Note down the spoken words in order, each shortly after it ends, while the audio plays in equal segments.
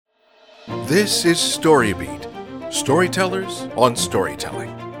This is Storybeat, Storytellers on Storytelling,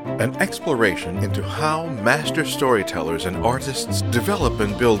 an exploration into how master storytellers and artists develop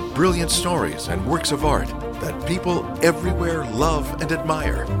and build brilliant stories and works of art that people everywhere love and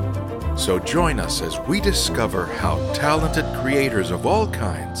admire. So join us as we discover how talented creators of all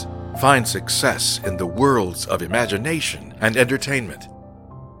kinds find success in the worlds of imagination and entertainment.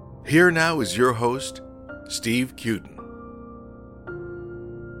 Here now is your host, Steve Cuden.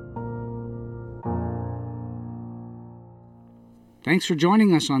 Thanks for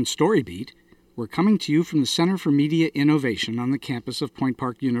joining us on Storybeat. We're coming to you from the Center for Media Innovation on the campus of Point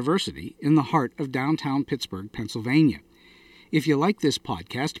Park University in the heart of downtown Pittsburgh, Pennsylvania. If you like this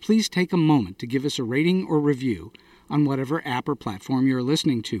podcast, please take a moment to give us a rating or review on whatever app or platform you're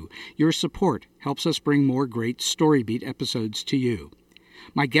listening to. Your support helps us bring more great Storybeat episodes to you.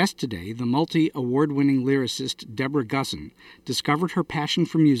 My guest today, the multi-award-winning lyricist Deborah Gussin, discovered her passion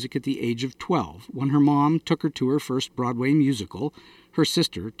for music at the age of 12 when her mom took her to her first Broadway musical, her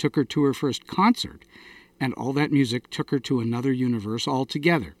sister took her to her first concert, and all that music took her to another universe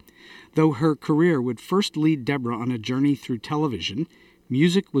altogether. Though her career would first lead Deborah on a journey through television,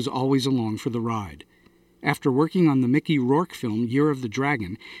 music was always along for the ride. After working on the Mickey Rourke film Year of the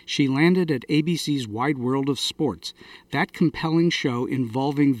Dragon, she landed at ABC's Wide World of Sports. That compelling show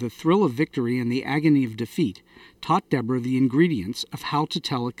involving the thrill of victory and the agony of defeat taught Deborah the ingredients of how to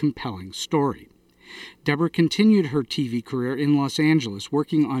tell a compelling story. Deborah continued her TV career in Los Angeles,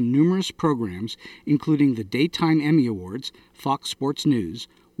 working on numerous programs, including the Daytime Emmy Awards, Fox Sports News,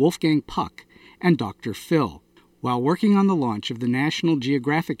 Wolfgang Puck, and Dr. Phil. While working on the launch of the National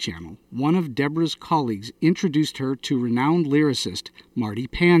Geographic Channel, one of Deborah's colleagues introduced her to renowned lyricist Marty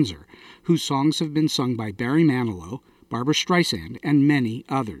Panzer, whose songs have been sung by Barry Manilow, Barbra Streisand, and many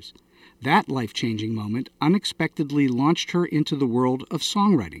others. That life-changing moment unexpectedly launched her into the world of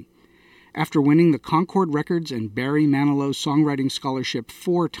songwriting. After winning the Concord Records and Barry Manilow Songwriting Scholarship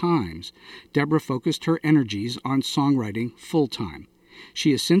 4 times, Deborah focused her energies on songwriting full-time.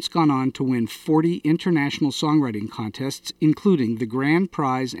 She has since gone on to win 40 international songwriting contests, including the Grand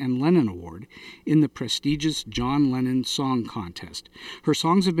Prize and Lennon Award in the prestigious John Lennon Song Contest. Her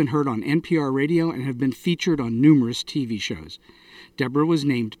songs have been heard on NPR radio and have been featured on numerous TV shows. Deborah was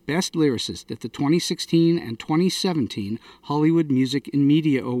named Best Lyricist at the 2016 and 2017 Hollywood Music and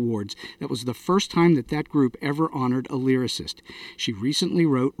Media Awards. That was the first time that group ever honored a lyricist. She recently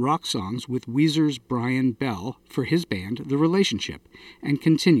wrote rock songs with Weezer's Brian Bell for his band, The Relationship, and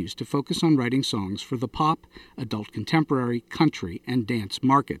continues to focus on writing songs for the pop, adult contemporary, country, and dance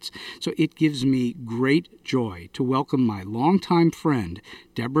markets. So it gives me great joy to welcome my longtime friend,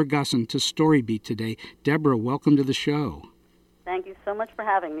 Deborah Gussin, to Storybeat today. Deborah, welcome to the show. Thank you so much for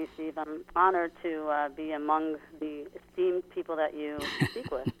having me, Steve. I'm honored to be among the esteemed people that you speak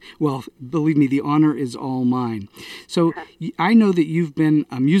with. Well, believe me, the honor is all mine. So I know that you've been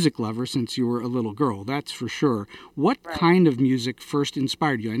a music lover since you were a little girl, that's for sure. What kind of music first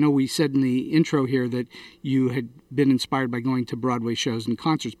inspired you? I know we said in the intro here that you had been inspired by going to Broadway shows and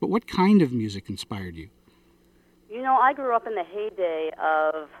concerts, but what kind of music inspired you? You know, I grew up in the heyday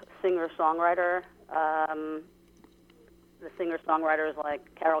of singer-songwriter. The singer-songwriters like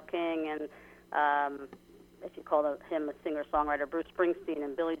Carole King and, if you call him a singer-songwriter, Bruce Springsteen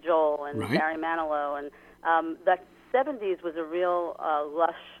and Billy Joel and Barry Manilow. And that 70s was a real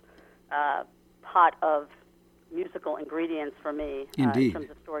lush pot of musical ingredients for me in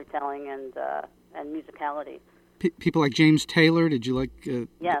terms of storytelling and musicality. People like James Taylor, did you like?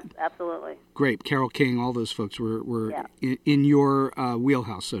 Yes, absolutely. Great. Carole King, all those folks were in your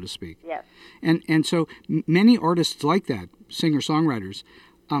wheelhouse, so to speak. Yes. And so many artists like that, singer-songwriters,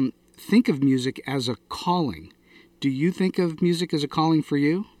 think of music as a calling. Do you think of music as a calling for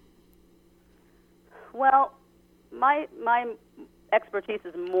you? Well, my expertise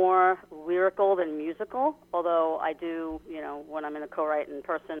is more lyrical than musical, although I do, when I'm in a co-writing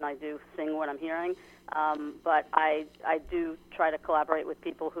person, I do sing what I'm hearing. But I do try to collaborate with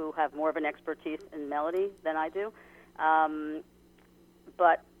people who have more of an expertise in melody than I do.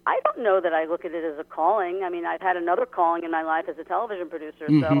 But I don't know that I look at it as a calling. I mean, I've had another calling in my life as a television producer,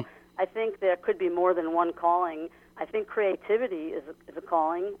 so I think there could be more than one calling. I think creativity is a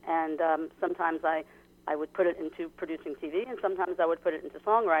calling, and sometimes I would put it into producing TV, and sometimes I would put it into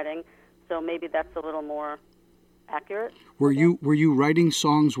songwriting, so maybe that's a little more accurate. Were you writing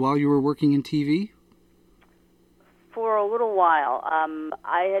songs while you were working in TV? For a little while.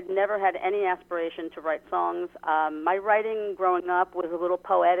 I had never had any aspiration to write songs. My writing growing up was a little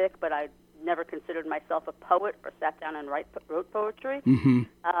poetic, but I never considered myself a poet or sat down and wrote poetry.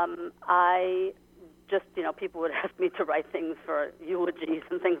 I just, people would ask me to write things for eulogies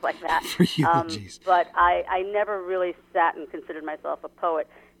and things like that. For eulogies. But I never really sat and considered myself a poet.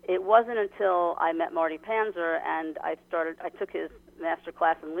 It wasn't until I met Marty Panzer and I took his master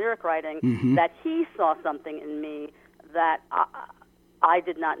class in lyric writing that he saw something in me that I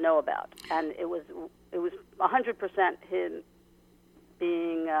did not know about. And it was 100% him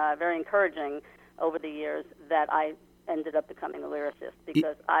being very encouraging over the years that I ended up becoming a lyricist,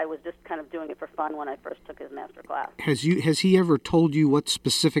 because I was just kind of doing it for fun when I first took his master class. Has he ever told you what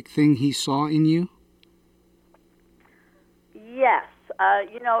specific thing he saw in you? Yes.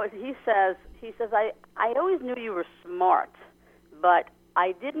 He says, I always knew you were smart, but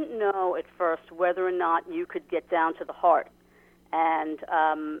I didn't know at first whether or not you could get down to the heart. And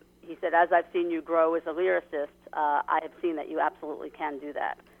he said, as I've seen you grow as a lyricist, I have seen that you absolutely can do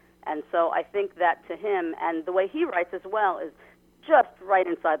that. And so I think that to him, and the way he writes as well, is just right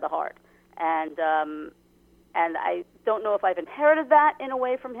inside the heart. And I don't know if I've inherited that in a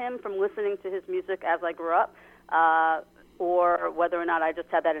way from him, from listening to his music as I grew up, or whether or not I just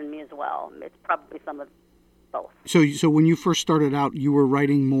had that in me as well. It's probably some of both. So when you first started out, you were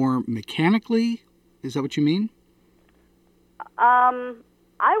writing more mechanically? Is that what you mean?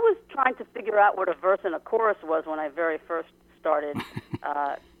 I was trying to figure out what a verse and a chorus was when I very first started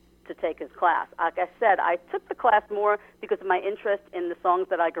to take his class. Like I said, I took the class more because of my interest in the songs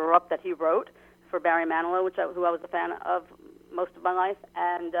that I grew up that he wrote for Barry Manilow, who I was a fan of most of my life,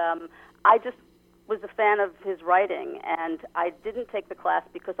 and I just was a fan of his writing, and I didn't take the class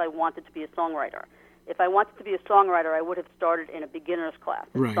because I wanted to be a songwriter. If I wanted to be a songwriter, I would have started in a beginner's class,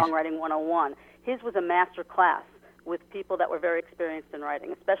 right. Songwriting 101. His was a master class with people that were very experienced in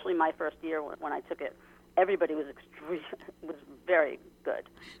writing, especially my first year when I took it. Everybody was very good.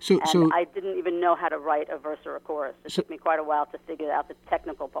 So I didn't even know how to write a verse or a chorus. It took me quite a while to figure out the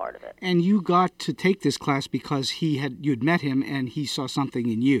technical part of it. And you got to take this class because you'd met him and he saw something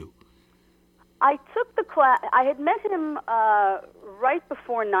in you. I took the class. I had met him right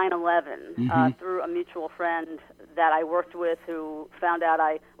before 9/11 through a mutual friend that I worked with, who found out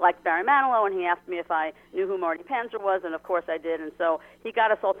I liked Barry Manilow, and he asked me if I knew who Marty Panzer was, and of course I did. And so he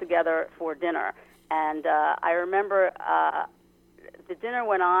got us all together for dinner. And I remember the dinner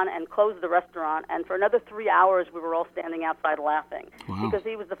went on and closed the restaurant, and for another 3 hours we were all standing outside laughing. Wow. Because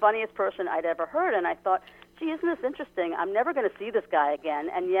he was the funniest person I'd ever heard, and I thought, gee, isn't this interesting? I'm never going to see this guy again,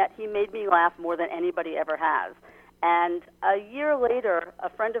 and yet he made me laugh more than anybody ever has. And a year later, a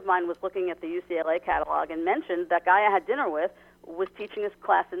friend of mine was looking at the UCLA catalog and mentioned that guy I had dinner with was teaching his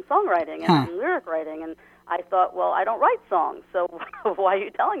class in songwriting and lyric writing, and I thought, well, I don't write songs, so why are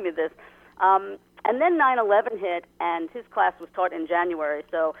you telling me this? And then 9/11 hit, and his class was taught in January,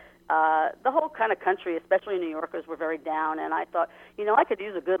 so the whole kind of country, especially New Yorkers, were very down, and I thought, I could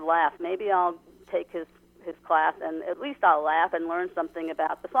use a good laugh. Maybe I'll take his class, and at least I'll laugh and learn something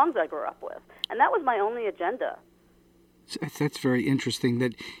about the songs I grew up with. And that was my only agenda. That's very interesting,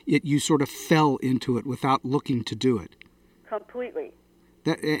 that you sort of fell into it without looking to do it. Completely.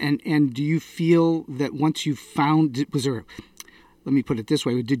 And do you feel that once you found, let me put it this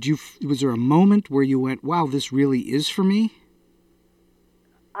way, was there a moment where you went, wow, this really is for me?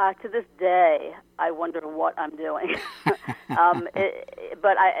 To this day, I wonder what I'm doing.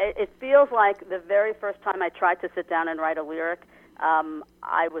 But it feels like the very first time I tried to sit down and write a lyric,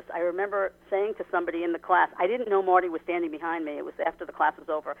 I remember saying to somebody in the class, I didn't know Marty was standing behind me. It was after the class was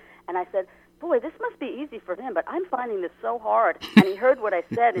over. And I said, boy, this must be easy for him, but I'm finding this so hard. And he heard what I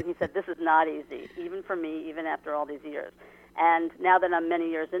said, and he said, this is not easy, even for me, even after all these years. And now that I'm many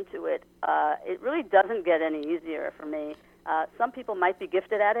years into it, it really doesn't get any easier for me. Some people might be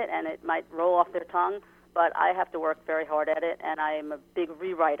gifted at it, and it might roll off their tongue, but I have to work very hard at it, and I am a big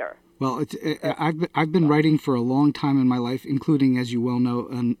rewriter. Well, I've been writing for a long time in my life, including, as you well know,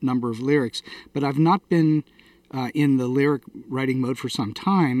 a number of lyrics, but I've not been in the lyric writing mode for some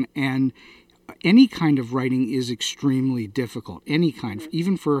time, and any kind of writing is extremely difficult, any kind,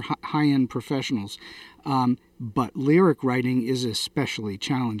 even for high-end professionals. But lyric writing is especially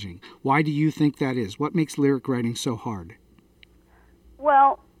challenging. Why do you think that is? What makes lyric writing so hard?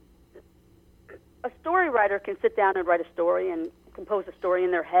 Well, a story writer can sit down and write a story and compose a story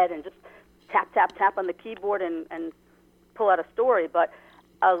in their head and just tap, tap, tap on the keyboard and pull out a story. But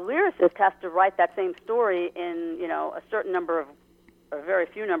a lyricist has to write that same story in, a certain number of, or very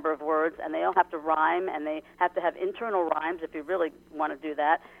few number of words, and they all have to rhyme, and they have to have internal rhymes if you really want to do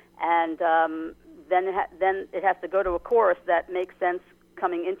that. And then it has to go to a chorus that makes sense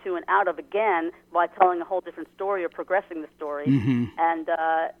coming into and out of again by telling a whole different story or progressing the story. Mm-hmm. And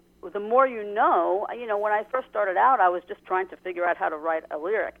the more you know, when I first started out, I was just trying to figure out how to write a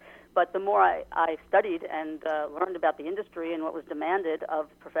lyric. But the more I studied and learned about the industry and what was demanded of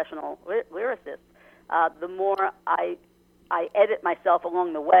professional lyricists, the more I edit myself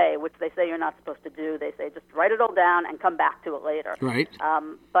along the way, which they say you're not supposed to do. They say just write it all down and come back to it later. Right.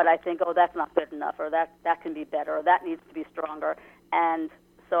 But I think, that's not good enough, or that can be better, or that needs to be stronger. And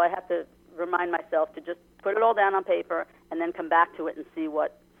so I have to remind myself to just put it all down on paper and then come back to it and see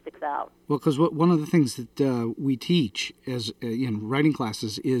what sticks out. Well, because one of the things that we teach as in writing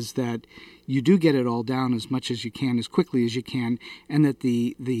classes is that you do get it all down as much as you can, as quickly as you can, and that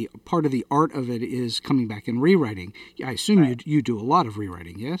the part of the art of it is coming back and rewriting. I assume Right. you do a lot of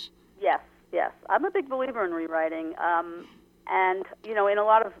rewriting, yes? Yes. I'm a big believer in rewriting, and in a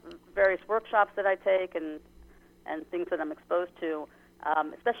lot of various workshops that I take and things that I'm exposed to,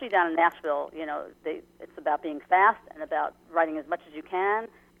 especially down in Nashville, it's about being fast and about writing as much as you can,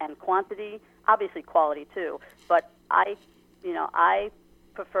 and quantity, obviously quality too. But I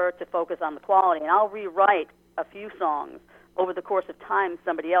prefer to focus on the quality, and I'll rewrite a few songs over the course of time.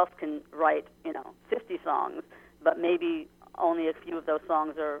 Somebody else can write 50 songs, but maybe only a few of those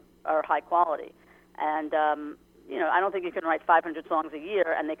songs are high quality. And I don't think you can write 500 songs a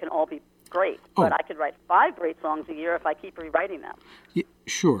year and they can all be great. But I could write 5 great songs a year if I keep rewriting them. Yeah,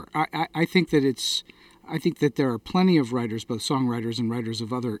 sure. I think that there are plenty of writers, both songwriters and writers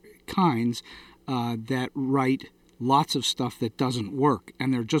of other kinds, that write lots of stuff that doesn't work,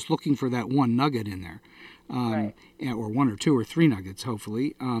 and they're just looking for that one nugget in there, Right. or 1 or 2 or 3 nuggets,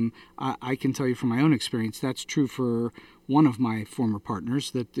 hopefully. I can tell you from my own experience, that's true for one of my former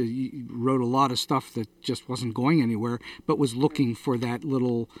partners, that wrote a lot of stuff that just wasn't going anywhere, but was looking for that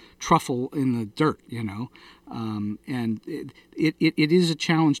little truffle in the dirt, and it is a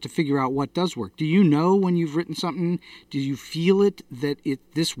challenge to figure out what does work. Do you know when you've written something? Do you feel it that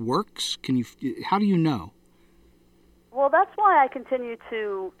this works? How do you know? Well, that's why I continue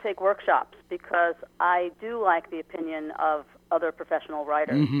to take workshops, because I do like the opinion of other professional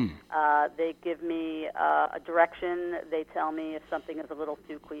writers. Mm-hmm. They give me a direction. They tell me if something is a little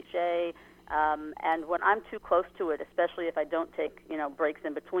too cliche. And when I'm too close to it, especially if I don't take breaks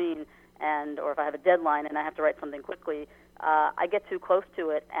in between, or if I have a deadline and I have to write something quickly, I get too close to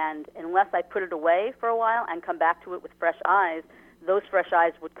it. And unless I put it away for a while and come back to it with fresh eyes, those fresh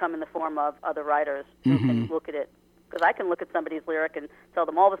eyes would come in the form of other writers who can look at it. Because I can look at somebody's lyric and tell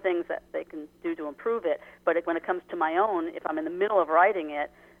them all the things that they can do to improve it. But when it comes to my own, if I'm in the middle of writing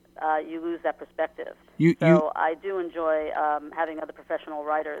it, you lose that perspective. I do enjoy having other professional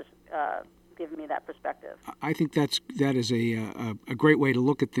writers give me that perspective. I think that is a great way to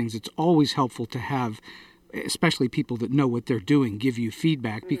look at things. It's always helpful to have, especially people that know what they're doing, give you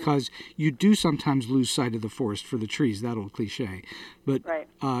feedback, because you do sometimes lose sight of the forest for the trees, that old cliche. But right.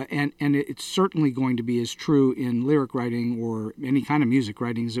 And it's certainly going to be as true in lyric writing or any kind of music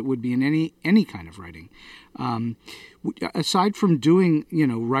writing as it would be in any kind of writing. Aside from doing,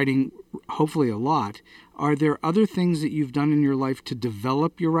 writing hopefully a lot, are there other things that you've done in your life to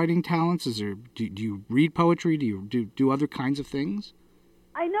develop your writing talents? Do you read poetry? Do you do other kinds of things?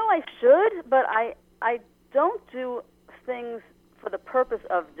 I know I should, but I don't do things for the purpose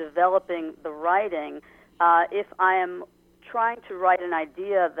of developing the writing. If I am trying to write an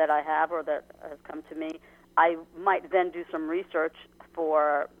idea that I have or that has come to me, I might then do some research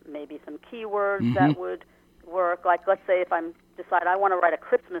for maybe some keywords that would work. Like, let's say if I decide I want to write a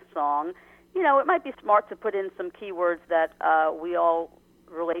Christmas song, it might be smart to put in some keywords that we all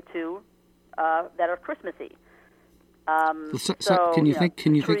relate to that are Christmassy. Can you think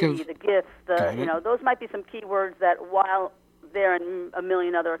of the gifts? Those might be some keywords that, while they're in a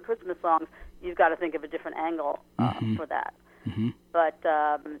million other Christmas songs, you've got to think of a different angle for that. Mm-hmm. But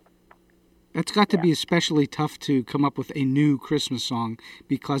it's got to be especially tough to come up with a new Christmas song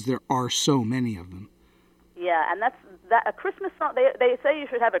because there are so many of them. Yeah, and that's a Christmas song. They say you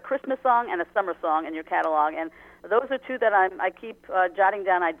should have a Christmas song and a summer song in your catalog, and those are two that I keep jotting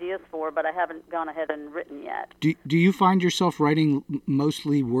down ideas for, but I haven't gone ahead and written yet. Do you find yourself writing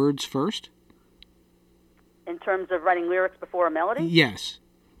mostly words first? In terms of writing lyrics before a melody? Yes.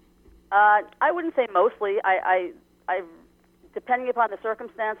 I wouldn't say mostly. I depending upon the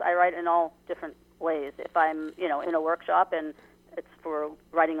circumstance, I write in all different ways. If I'm in a workshop and it's for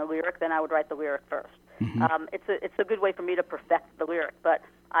writing a lyric, then I would write the lyric first. Mm-hmm. It's a good way for me to perfect the lyric, but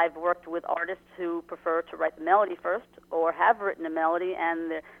I've worked with artists who prefer to write the melody first, or have written a melody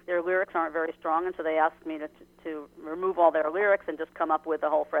and their lyrics aren't very strong, and so they ask me to remove all their lyrics and just come up with a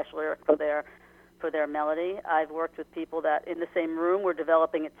whole fresh lyric for their melody. I've worked with people that in the same room we're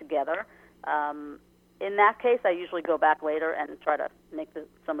developing it together. In that case, I usually go back later and try to make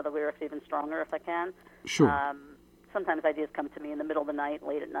some of the lyrics even stronger if I can. Sure. sometimes ideas come to me in the middle of the night,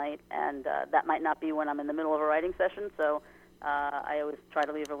 late at night, and that might not be when I'm in the middle of a writing session, so I always try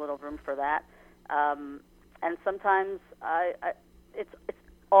to leave a little room for that. And sometimes it's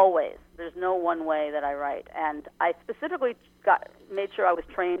always, there's no one way that I write. And I specifically made sure I was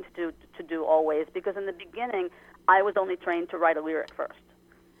trained to do always, because in the beginning, I was only trained to write a lyric first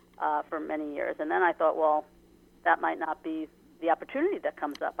for many years. And then I thought, well, that might not be the opportunity that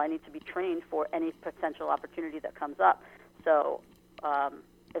comes up. I need to be trained for any potential opportunity that comes up. So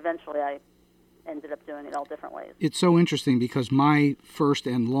eventually I ended up doing it all different ways. It's so interesting because my first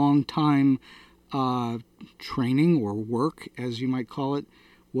and long time training or work, as you might call it,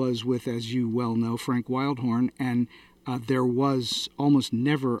 was with, as you well know, Frank Wildhorn, and there was almost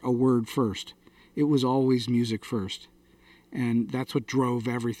never a word first. It was always music first, and that's what drove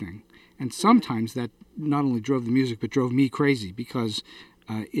everything. And sometimes that not only drove the music, but drove me crazy because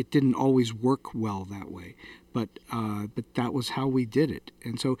it didn't always work well that way. But that was how we did it.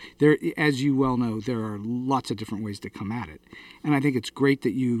 And so there, as you well know, there are lots of different ways to come at it. And I think it's great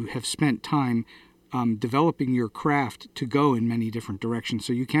that you have spent time developing your craft to go in many different directions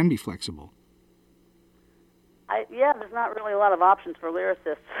so you can be flexible. There's not really a lot of options for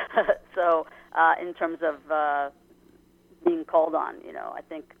lyricists. So in terms of being called on, I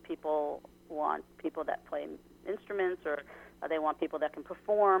think people want people that play instruments, or they want people that can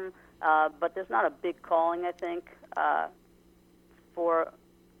perform, but there's not a big calling, I think, for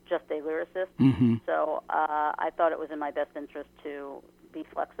just a lyricist. Mm-hmm. So I thought it was in my best interest to be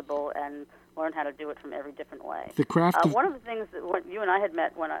flexible and learn how to do it from every different way. The craft one of the things that when you and I had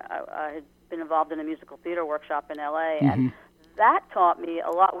met when I had been involved in a musical theater workshop in L.A., mm-hmm. and that taught me a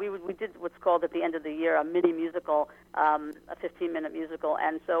lot. We did what's called at the end of the year a mini musical, a 15-minute musical,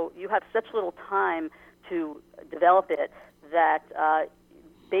 and so you have such little time to develop it that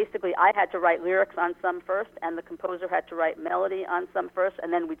basically I had to write lyrics on some first, and the composer had to write melody on some first,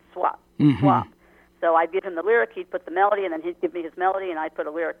 and then we'd swap. So I'd give him the lyric, he'd put the melody, and then he'd give me his melody, and I'd put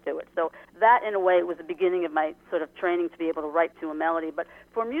a lyric to it. So that, in a way, was the beginning of my sort of training to be able to write to a melody. But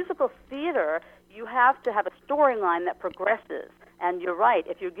for musical theater, you have to have a storyline that progresses. And you're right,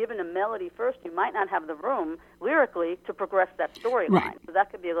 if you're given a melody first, you might not have the room, lyrically, to progress that storyline. Right. So that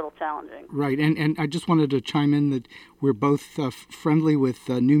could be a little challenging. Right, and I just wanted to chime in that we're both friendly with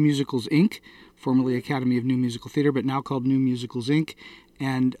New Musicals, Inc., formerly Academy of New Musical Theater, but now called New Musicals, Inc.,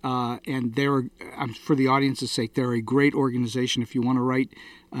 and they're, for the audience's sake, they're a great organization. If you want to write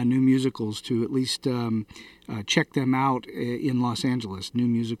new musicals, to at least check them out in Los Angeles, New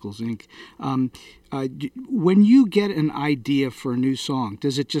Musicals, Inc. When you get an idea for a new song,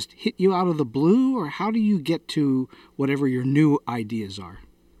 does it just hit you out of the blue, or how do you get to whatever your new ideas are?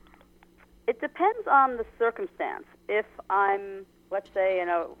 It depends on the circumstance. If I'm, let's say, in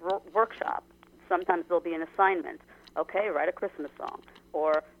a workshop, sometimes there'll be an assignment. Okay, write a Christmas song,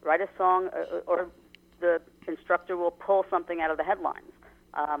 or write a song, or the instructor will pull something out of the headlines.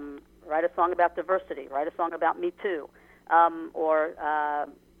 Write a song about diversity, write a song about Me Too, or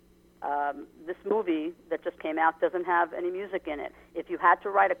this movie that just came out doesn't have any music in it. If you had to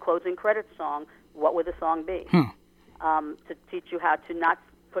write a closing credits song, what would the song be? To teach you how to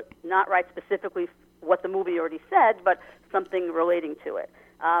not write specifically what the movie already said, but something relating to it.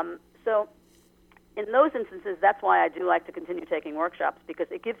 So in those instances, that's why I do like to continue taking workshops, because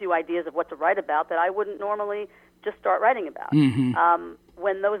it gives you ideas of what to write about that I wouldn't normally just start writing about. Mm-hmm.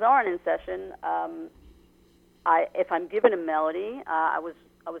 When those aren't in session, if I'm given a melody, I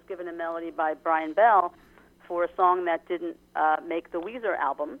was given a melody by Brian Bell for a song that didn't make the Weezer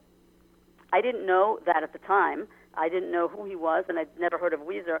album. I didn't know that at the time. I didn't know who he was, and I'd never heard of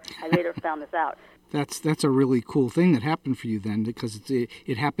Weezer. I later found this out. That's a really cool thing that happened for you then, because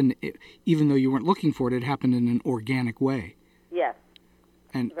it happened, even though you weren't looking for it, it happened in an organic way. Yes,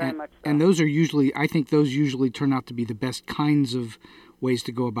 very much so. And those are usually, I think those usually turn out to be the best kinds of ways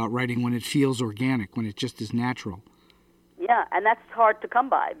to go about writing, when it feels organic, when it just is natural. Yeah, and that's hard to come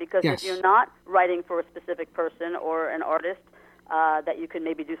by, because Yes. if you're not writing for a specific person or an artist that you can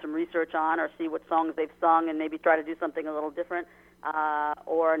maybe do some research on, or see what songs they've sung and maybe try to do something a little different,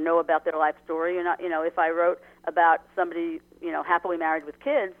 or know about their life story. If I wrote about somebody, happily married with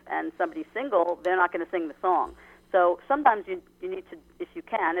kids, and somebody single, they're not going to sing the song. So sometimes you need to, if you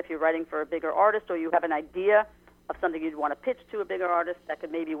can, if you're writing for a bigger artist, or you have an idea of something you'd want to pitch to a bigger artist that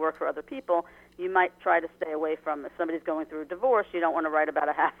could maybe work for other people, you might try to stay away from, if somebody's going through a divorce, you don't want to write about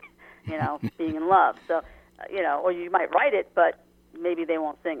a happy, being in love. So, or you might write it, but maybe they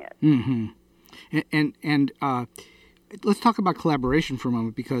won't sing it. Mm-hmm. And let's talk about collaboration for a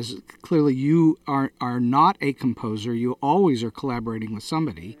moment, because clearly you are not a composer. You always are collaborating with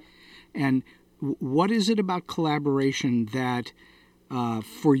somebody. And What is it about collaboration that,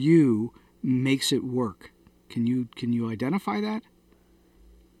 for you, makes it work? Can you identify that?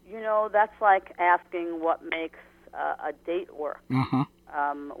 That's like asking what makes a date work. Uh-huh.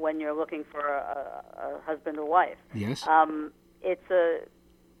 When you're looking for a husband or wife. Yes. It's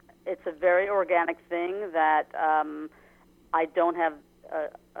a very organic thing that I don't have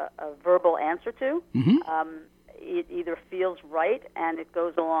a verbal answer to. Mm-hmm. It either feels right and it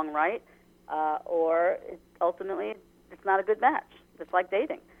goes along right, or ultimately it's not a good match. It's like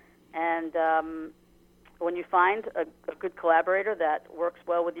dating. And when you find a good collaborator that works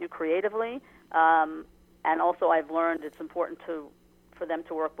well with you creatively, and also I've learned it's important for them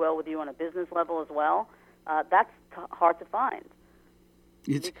to work well with you on a business level as well, that's hard to find.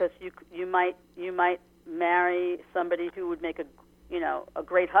 Because you might marry somebody who would make a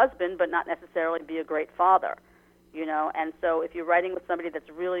great husband, but not necessarily be a great father, And so if you're writing with somebody that's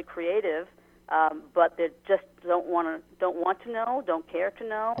really creative, but they just don't want to know, don't care to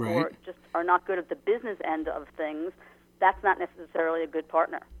know, right, or just are not good at the business end of things, that's not necessarily a good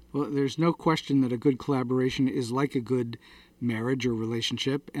partner. Well, there's no question that a good collaboration is like a good marriage or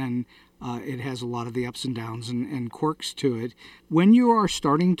relationship, and it has a lot of the ups and downs and quirks to it. When you are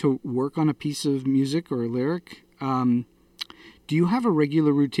starting to work on a piece of music or a lyric, do you have a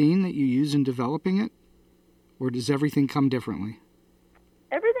regular routine that you use in developing it, or does everything come differently?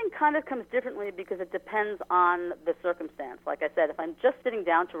 Everything kind of comes differently because it depends on the circumstance. Like I said, if I'm just sitting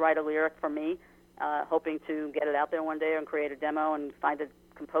down to write a lyric for me, hoping to get it out there one day and create a demo and find a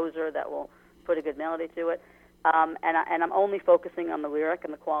composer that will put a good melody to it, and I'm only focusing on the lyric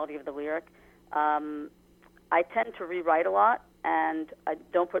and the quality of the lyric, I tend to rewrite a lot, and I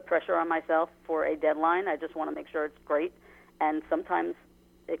don't put pressure on myself for a deadline. I just want to make sure it's great, and sometimes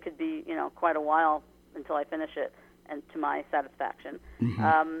it could be quite a while until I finish it and to my satisfaction.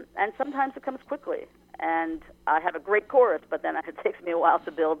 Mm-hmm. And sometimes it comes quickly, and I have a great chorus, but then it takes me a while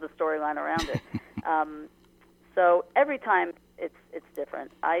to build the storyline around it. So every time it's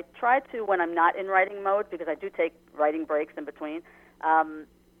different. I try to, when I'm not in writing mode, because I do take writing breaks in between,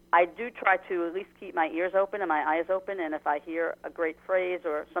 I do try to at least keep my ears open and my eyes open, and if I hear a great phrase,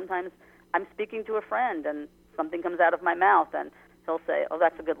 or sometimes I'm speaking to a friend and something comes out of my mouth and he'll say, "Oh,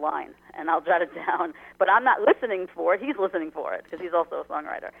 that's a good line," and I'll jot it down. But I'm not listening for it. He's listening for it because he's also a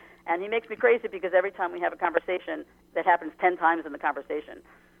songwriter. And he makes me crazy because every time we have a conversation, that happens 10 times in the conversation.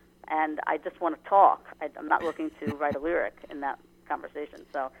 And I just want to talk. I'm not looking to write a lyric in that conversation.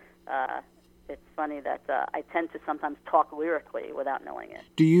 So it's funny that I tend to sometimes talk lyrically without knowing it.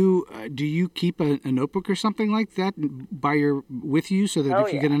 Do you keep a notebook or something like that with you so that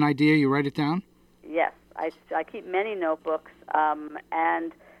if you get an idea, you write it down? Yes. I keep many notebooks,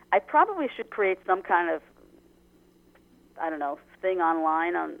 and I probably should create some kind of, thing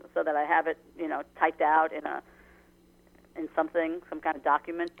online so that I have it, typed out in some kind of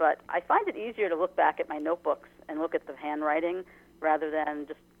document. But I find it easier to look back at my notebooks and look at the handwriting rather than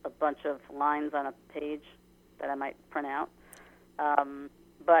just a bunch of lines on a page that I might print out.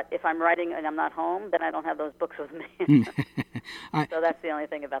 But if I'm writing and I'm not home, then I don't have those books with me. So that's the only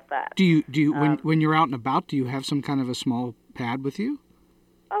thing about that. Do you when you're out and about, do you have some kind of a small pad with you?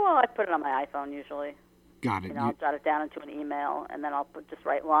 Oh, well, I put it on my iPhone usually. Got it. I'll jot it down into an email, and then I'll just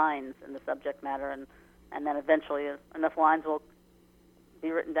write lines in the subject matter, and then eventually enough lines will be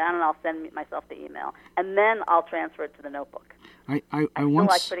written down, and I'll send myself the email, and then I'll transfer it to the notebook. I still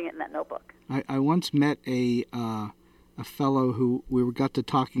like putting it in that notebook. I once met a fellow who we got to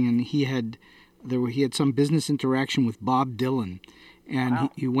talking, and he had some business interaction with Bob Dylan, and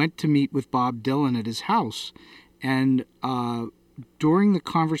wow. he went to meet with Bob Dylan at his house, and during the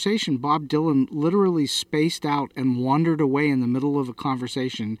conversation, Bob Dylan literally spaced out and wandered away in the middle of a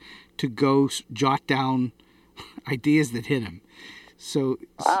conversation to go jot down ideas that hit him. So,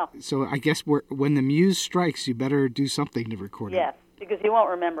 wow. So I guess when the muse strikes, you better do something to record it. Yes, because you won't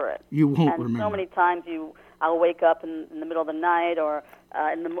remember it. You won't and remember. So many times I'll wake up in the middle of the night or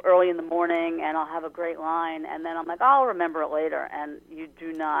early in the morning, and I'll have a great line, and then I'm like, I'll remember it later, and you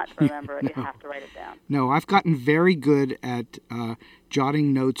do not remember it. No. You have to write it down. No, I've gotten very good at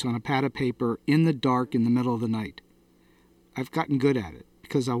jotting notes on a pad of paper in the dark in the middle of the night. I've gotten good at it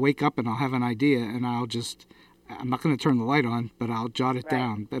because I'll wake up and I'll have an idea, and I'm not going to turn the light on, but I'll jot it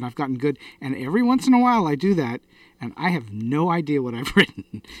down. And I've gotten good, and every once in a while I do that, and I have no idea what I've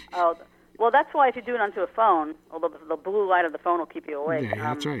written. Oh, well, that's why if you do it onto a phone, although the blue light of the phone will keep you awake. Yeah,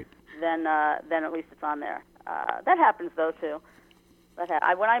 that's right. Then at least it's on there. That happens though too.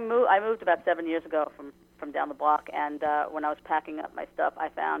 When I moved about 7 years ago from down the block, and when I was packing up my stuff, I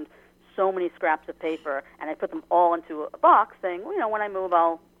found so many scraps of paper, and I put them all into a box, saying, when I move,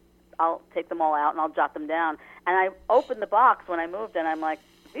 I'll I'll take them all out and I'll jot them down. And I opened the box when I moved, and I'm like,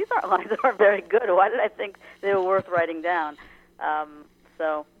 these lines aren't very good. Why did I think they were worth writing down?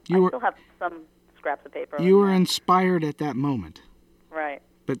 So I still have some scraps of paper. You were inspired at that moment. Right.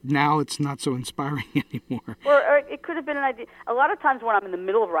 But now it's not so inspiring anymore. Or it could have been an idea. A lot of times when I'm in the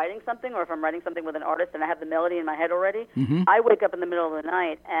middle of writing something, or if I'm writing something with an artist and I have the melody in my head already, I wake up in the middle of the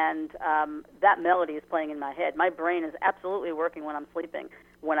night and that melody is playing in my head. My brain is absolutely working when I'm sleeping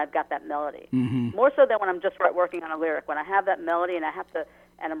when I've got that melody. More so than when I'm just working on a lyric. When I have that melody and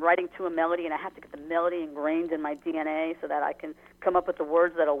I'm writing to a melody and I have to get the melody ingrained in my DNA so that I can come up with the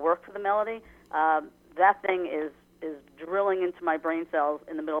words that'll work for the melody, that thing is drilling into my brain cells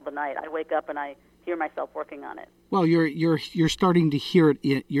in the middle of the night. I wake up and I hear myself working on it. Well, you're starting to hear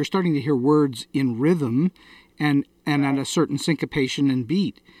it. You're starting to hear words in rhythm, and at a certain syncopation and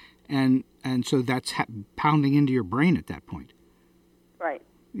beat, and so that's pounding into your brain at that point. Right.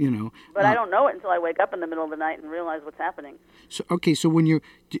 You know. But I don't know it until I wake up in the middle of the night and realize what's happening. So so when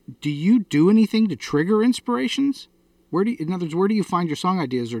do you do anything to trigger inspirations? In other words, where do you find your song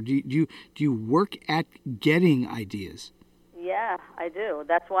ideas, or do you work at getting ideas? Yeah, I do.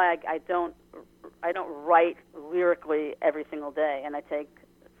 That's why I don't write lyrically every single day, and I take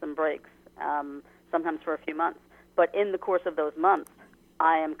some breaks, sometimes for a few months. But in the course of those months,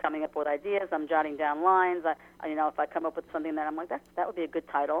 I am coming up with ideas. I'm jotting down lines. If I come up with something that I'm like, that would be a good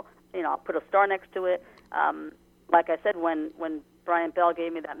title, I'll put a star next to it. Like I said, when Brian Bell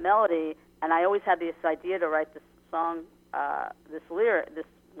gave me that melody, and I always had this idea to write this song, this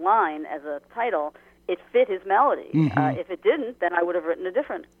line as a title, it fit his melody. If it didn't, then I would have written a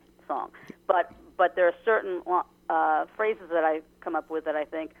different song. But there are certain phrases that I come up with that I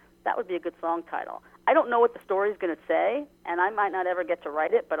think that would be a good song title. I don't know what the story's going to say, and I might not ever get to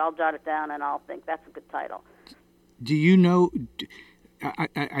write it, but I'll jot it down and I'll think that's a good title. Do you know?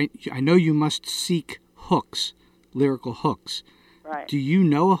 I know you must seek hooks, lyrical hooks. Right. Do you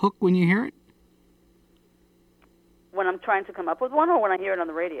know a hook when you hear it? When I'm trying to come up with one, or when I hear it on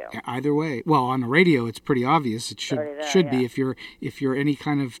the radio? Either way. Well, on the radio, it's pretty obvious. It should be if you're any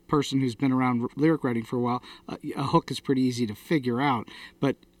kind of person who's been around lyric writing for a while. A hook is pretty easy to figure out.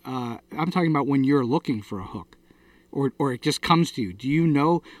 But I'm talking about when you're looking for a hook, or it just comes to you. Do you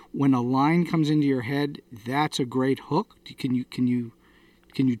know when a line comes into your head? That's a great hook. Can you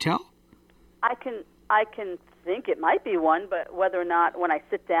tell? I can think it might be one, but whether or not when I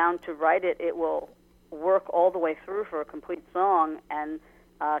sit down to write it, it will work all the way through for a complete song and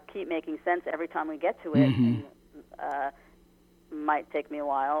keep making sense every time we get to it. And, might take me a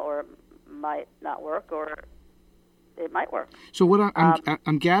while, or might not work, or it might work. So what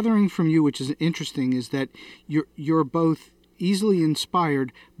I'm gathering from you, which is interesting, is that you're both easily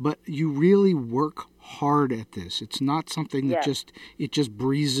inspired, but you really work hard at this. It's not something that just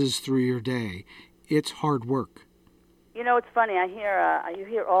breezes through your day. It's hard work. It's funny. You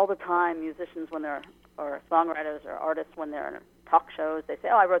hear all the time musicians when they're, or songwriters or artists when they're in talk shows, they say,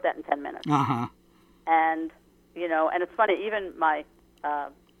 "Oh, I wrote that in 10 minutes." And and it's funny. Even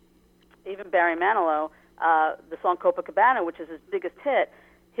even Barry Manilow, the song Copacabana, which is his biggest hit,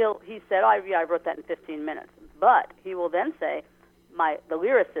 he said, "Oh, I wrote that in 15 minutes." But he will then say, the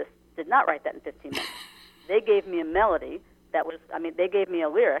lyricist did not write that in 15 minutes. They gave me a melody that was, they gave me a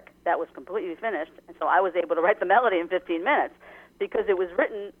lyric that was completely finished, and so I was able to write the melody in 15 minutes because it was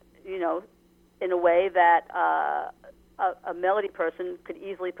written, in a way that a melody person could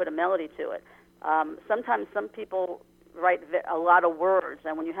easily put a melody to it. Sometimes some people write a lot of words,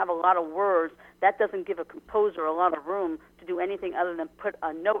 and when you have a lot of words, that doesn't give a composer a lot of room to do anything other than put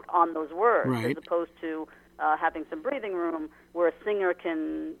a note on those words, as opposed to having some breathing room where a singer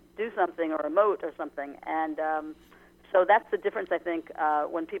can do something or emote or something. And so that's the difference, I think,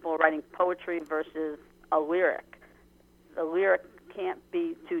 when people are writing poetry versus a lyric. The lyric can't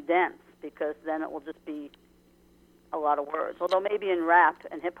be too dense because then it will just be a lot of words. Although maybe in rap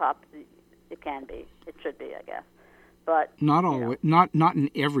and hip-hop it can be. It should be, I guess. But not always, not in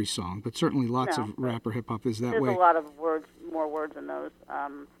every song, but certainly lots of rap or hip-hop is that way. There's a lot of words, more words in those.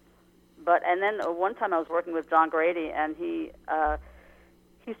 And then one time I was working with John Grady, and he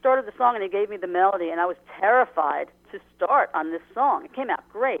started the song and he gave me the melody, and I was terrified to start on this song. It came out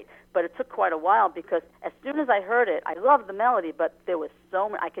great, but it took quite a while because as soon as I heard it, I loved the melody, but there was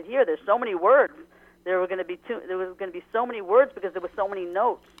I could hear there's so many words. There was going to be so many words because there were so many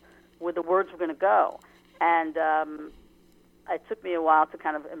notes where the words were going to go, and it took me a while to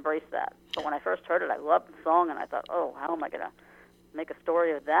kind of embrace that. But when I first heard it, I loved the song, and I thought, oh, how am I going to make a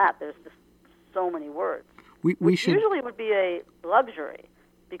story of that? There's just so many words. Which usually would be a luxury,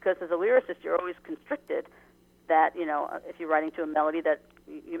 because as a lyricist, you're always constricted that, if you're writing to a melody that,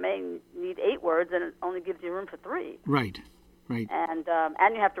 you may need 8 words, and it only gives you room for 3. Right. And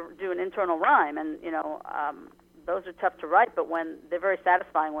you have to do an internal rhyme, and those are tough to write, but they're very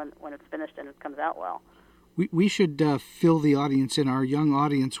satisfying when it's finished and it comes out well. We should fill the audience in. Our young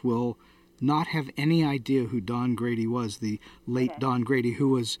audience will not have any idea who Don Grady was, the late Don Grady, who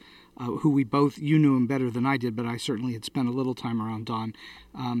was who we both, you knew him better than I did, but I certainly had spent a little time around Don.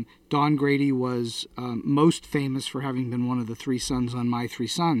 Don Grady was most famous for having been one of the 3 sons on My 3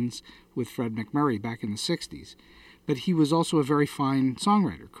 Sons with Fred MacMurray back in the 60s. But he was also a very fine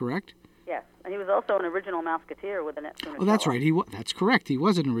songwriter, correct? Yes, and he was also an original Mouseketeer with Annette Funicello. Oh, that's right. That's correct. He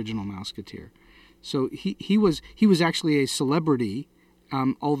was an original Mouseketeer. So he was actually a celebrity,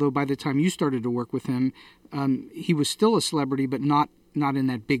 although by the time you started to work with him, he was still a celebrity, but not in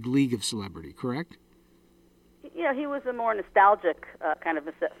that big league of celebrity, correct? Yeah, he was a more nostalgic kind of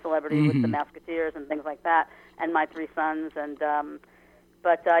a celebrity with the Mouseketeers and things like that, and My 3 Sons, and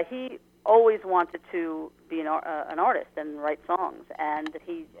but he always wanted to be an artist and write songs, and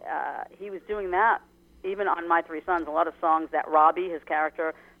he was doing that even on My 3 Sons. A lot of songs that Robbie, his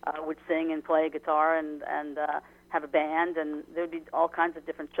character, would sing and play guitar and have a band, and there would be all kinds of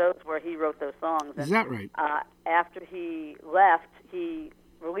different shows where he wrote those songs. Is that right? After he left, he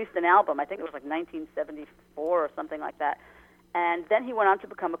released an album. I think it was like 1974 or something like that. And then he went on to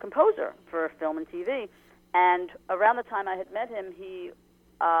become a composer for film and TV. And around the time I had met him, he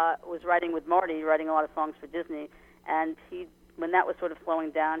was writing with Marty, writing a lot of songs for Disney. And when that was sort of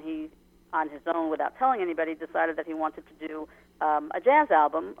slowing down, he, on his own, without telling anybody, decided that he wanted to do a jazz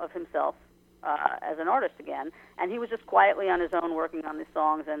album of himself as an artist again. And he was just quietly on his own working on these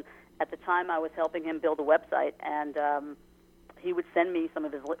songs. And at the time, I was helping him build a website, and he would send me some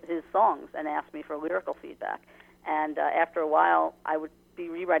of his songs and ask me for lyrical feedback. And after a while, I would be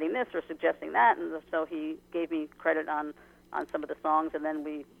rewriting this or suggesting that, and so he gave me credit on some of the songs, and then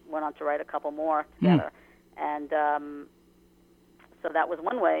we went on to write a couple more together. And so that was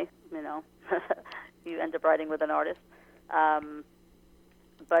one way, you end up writing with an artist.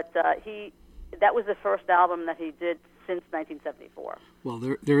 But that was the first album that he did since 1974. Well,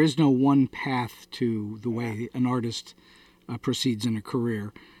 there is no one path to the way an artist proceeds in a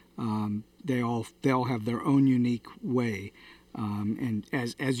career. They all have their own unique way, and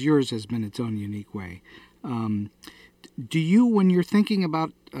as yours has been its own unique way. Do you, when you're thinking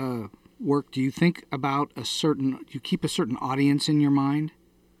about work, do you think about you keep a certain audience in your mind?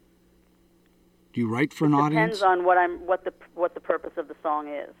 Do you write for an audience? Depends on what the purpose of the song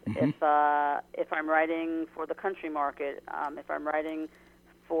is. If I'm writing for the country market, if I'm writing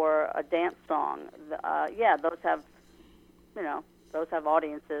for a dance song, those have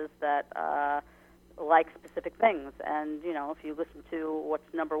audiences that like specific things. And if you listen to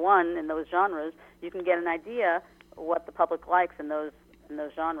what's number one in those genres, you can get an idea what the public likes in those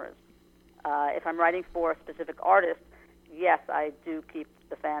genres. If I'm writing for a specific artist, yes, I do keep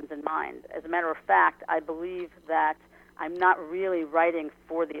the fans in mind. As a matter of fact, I believe that I'm not really writing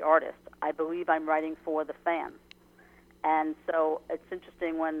for the artist. I believe I'm writing for the fans. And so it's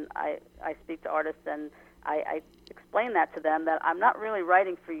interesting when I speak to artists and I explain that to them, that I'm not really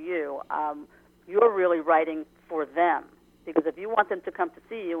writing for you. You're really writing for them. Because if you want them to come to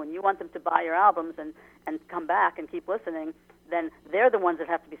see you and you want them to buy your albums and come back and keep listening, then they're the ones that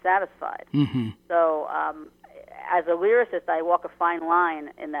have to be satisfied. Mm-hmm. So as a lyricist, I walk a fine line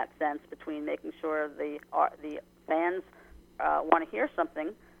in that sense between making sure the fans want to hear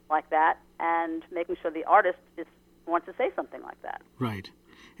something like that and making sure the artist wants to say something like that. Right.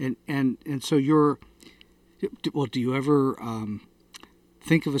 And so do you ever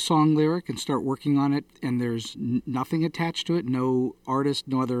think of a song lyric and start working on it and there's nothing attached to it, no artist,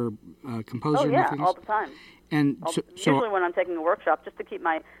 no other composer? Oh, yeah, nothing? All the time. And usually when I'm taking a workshop, just to keep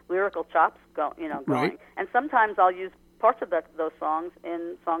my lyrical chops going. Right. And sometimes I'll use parts of those songs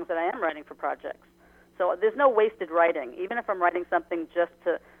in songs that I am writing for projects. So there's no wasted writing. Even if I'm writing something just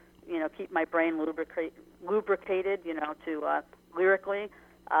to, keep my brain lubricated, to lyrically,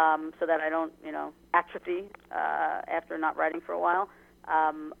 so that I don't, atrophy after not writing for a while.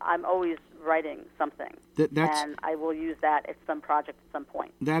 I'm always writing something, and I will use that at some project at some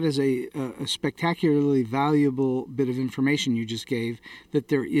point. That is a spectacularly valuable bit of information you just gave, that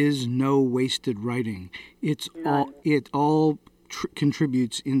there is no wasted writing. It all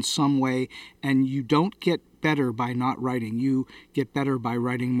contributes in some way, and you don't get better by not writing. You get better by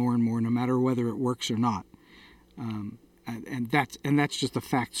writing more and more, no matter whether it works or not. And that's just a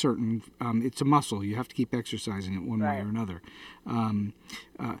fact certain. It's a muscle. You have to keep exercising it one way or another.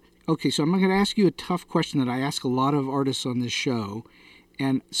 Okay, so I'm going to ask you a tough question that I ask a lot of artists on this show,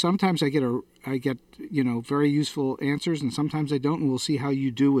 And sometimes I get very useful answers, and sometimes I don't, and we'll see how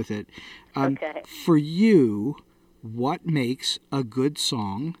you do with it. Okay. For you, what makes a good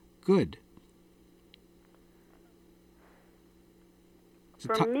song good?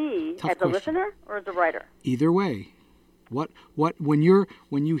 For me, as a question. listener or as a writer? Either way. What when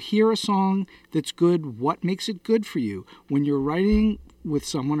you hear a song that's good, what makes it good for you? When you're writing with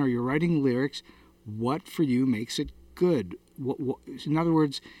someone or you're writing lyrics, what for you makes it good? What, in other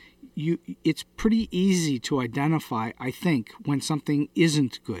words, it's pretty easy to identify, I think, when something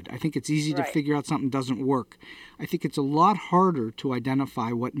isn't good. I think it's easy to figure out something doesn't work. I think it's a lot harder to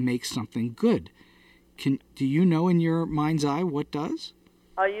identify what makes something good. Do you know in your mind's eye what does?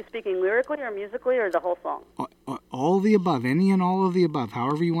 Are you speaking lyrically or musically or the whole song? All of the above, any and all of the above,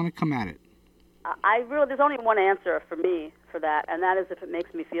 however you want to come at it. There's only one answer for me for that, and that is if it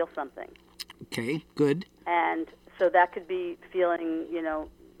makes me feel something. Okay, good. And so that could be feeling,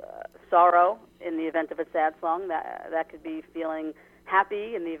 sorrow in the event of a sad song. That could be feeling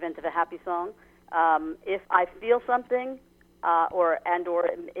happy in the event of a happy song. If I feel something, or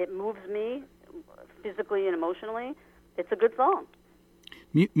it moves me physically and emotionally, it's a good song.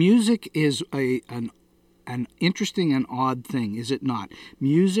 Music is an interesting and odd thing, is it not?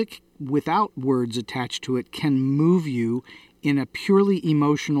 Music without words attached to it can move you in a purely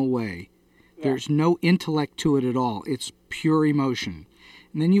emotional way. Yes. There's no intellect to it at all. It's pure emotion.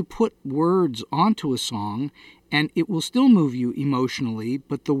 And then you put words onto a song, and it will still move you emotionally,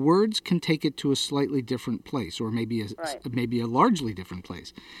 but the words can take it to a slightly different place, or maybe a largely different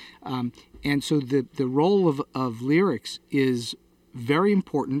place. And so the role of lyrics is very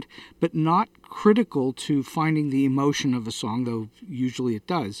important, but not critical to finding the emotion of a song, though usually it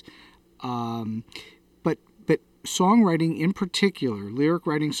does. But songwriting in particular, lyric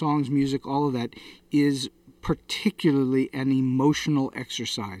writing, songs, music, all of that, is particularly an emotional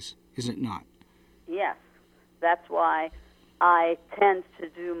exercise, is it not? Yes. That's why I tend to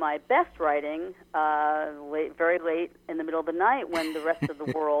do my best writing very late in the middle of the night when the rest of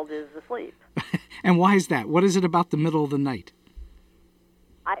the world is asleep. And why is that? What is it about the middle of the night?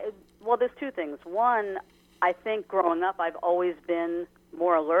 Well, there's two things. One, I think growing up, I've always been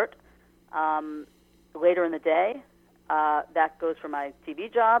more alert later in the day. That goes for my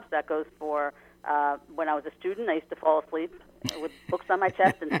TV jobs. That goes for when I was a student. I used to fall asleep with books on my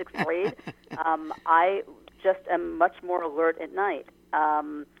chest in sixth grade. I just am much more alert at night.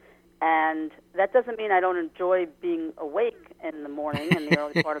 And that doesn't mean I don't enjoy being awake in the morning in the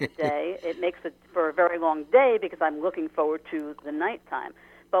early part of the day. It makes it for a very long day because I'm looking forward to the nighttime.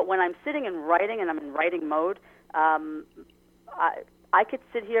 But when I'm sitting and writing and I'm in writing mode, I could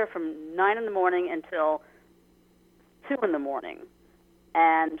sit here from 9 in the morning until 2 in the morning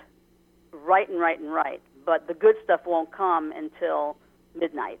and write and write and write. But the good stuff won't come until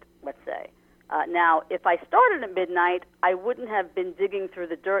midnight, let's say. Now, if I started at midnight, I wouldn't have been digging through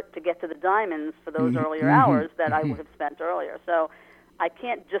the dirt to get to the diamonds for those earlier hours that I would have spent earlier. So I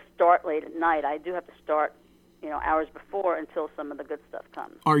can't just start late at night. I do have to start, hours before until some of the good stuff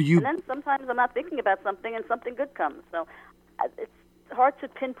comes. And then sometimes I'm not thinking about something and something good comes. So it's hard to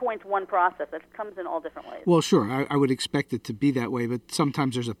pinpoint one process. It comes in all different ways. Well, sure. I would expect it to be that way, but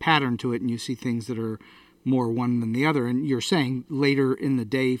sometimes there's a pattern to it, and you see things that are more one than the other. And you're saying later in the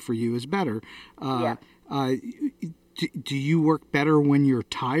day for you is better. Yeah. Do you work better when you're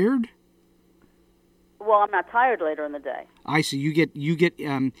tired? Well, I'm not tired later in the day. I see. You get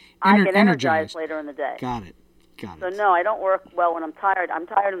I get energized later in the day. Got it. So no, I don't work well when I'm tired. I'm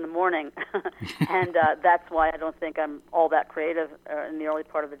tired in the morning, and that's why I don't think I'm all that creative in the early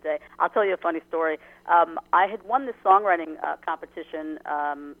part of the day. I'll tell you a funny story. I had won this songwriting competition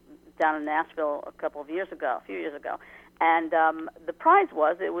down in Nashville a few years ago, and the prize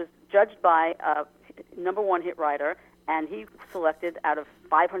was judged by a number one hit writer, and he selected out of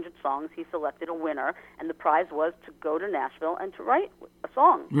 500 songs, he selected a winner, and the prize was to go to Nashville and to write a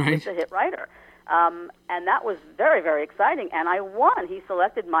song with the hit writer. And that was very, very exciting. And I won. He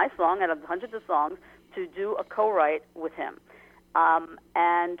selected my song out of hundreds of songs to do a co-write with him.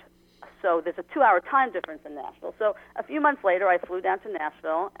 And so there's a 2-hour time difference in Nashville. So a few months later, I flew down to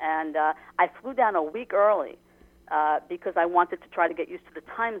Nashville, and I flew down a week early because I wanted to try to get used to the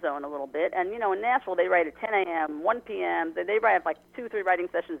time zone a little bit. And, in Nashville, they write at 10 a.m., 1 p.m. They write like 2-3 writing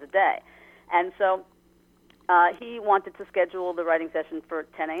sessions a day. And so he wanted to schedule the writing session for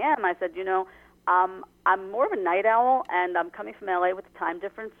 10 a.m. I said, I'm more of a night owl, and I'm coming from L.A. with the time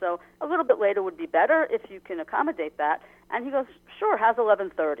difference, so a little bit later would be better if you can accommodate that. And he goes, sure, how's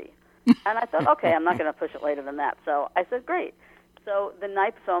 11:30? And I thought, okay, I'm not going to push it later than that. So I said, great. So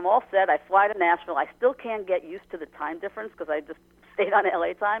I'm all set. I fly to Nashville. I still can't get used to the time difference because I just stayed on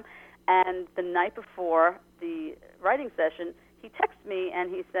LA time. And the night before the writing session, he texts me and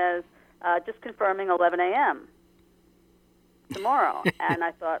he says, just confirming 11 a.m. tomorrow. And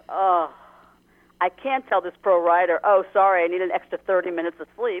I thought, oh, I can't tell this pro writer, oh, sorry, I need an extra 30 minutes of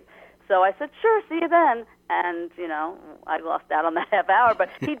sleep. So I said, sure, see you then. And, I lost out on that half hour. But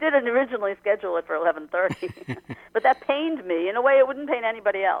he didn't originally schedule it for 11:30. But that pained me. In a way, it wouldn't pain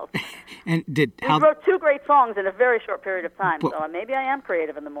anybody else. And he wrote 2 great songs in a very short period of time. So maybe I am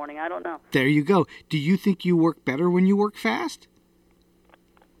creative in the morning. I don't know. There you go. Do you think you work better when you work fast?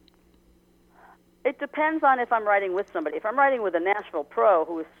 It depends on if I'm writing with somebody. If I'm writing with a Nashville pro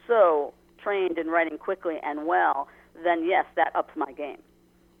who is so trained in writing quickly and well, then yes, that ups my game.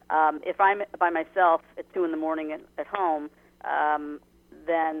 If I'm by myself at 2 a.m. at home,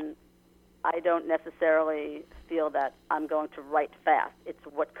 then I don't necessarily feel that I'm going to write fast. It's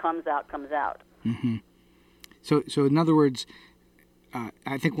what comes out, comes out. Mm-hmm. So in other words,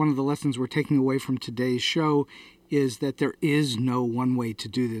 I think one of the lessons we're taking away from today's show is that there is no one way to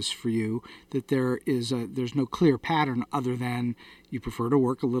do this for you, that there's no clear pattern other than you prefer to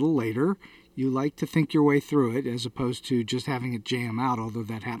work a little later. You like to think your way through it as opposed to just having it jam out, although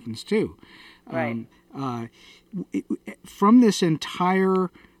that happens too. Right. From this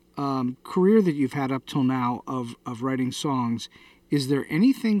entire career that you've had up till now of writing songs, is there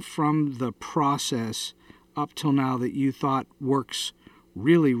anything from the process up till now that you thought works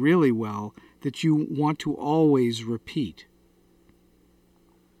really, really well that you want to always repeat?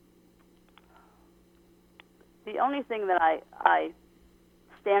 The only thing that I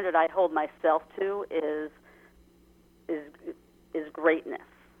standard I hold myself to is greatness,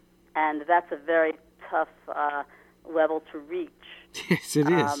 and that's a very tough level to reach. Yes, it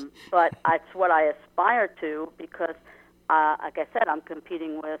is. But it's what I aspire to because, like I said, I'm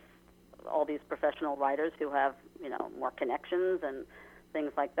competing with all these professional writers who have more connections and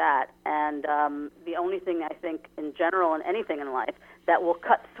things like that. And the only thing I think in general and anything in life that will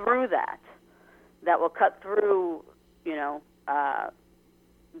cut through that will cut through,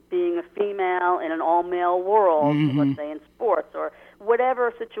 being a female in an all-male world, let's say in sports or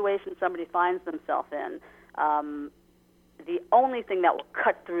whatever situation somebody finds themselves in, the only thing that will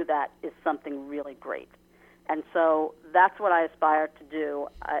cut through that is something really great. And so that's what I aspire to do.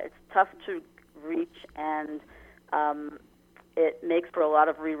 It's tough to reach, and it makes for a lot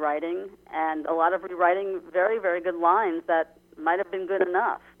of rewriting, and a lot of rewriting very, very good lines that might have been good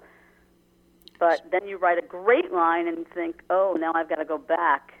enough. But then you write a great line and think, oh, now I've got to go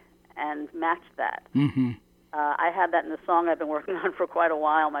back and match that. Mm-hmm. I had that in the song I've been working on for quite a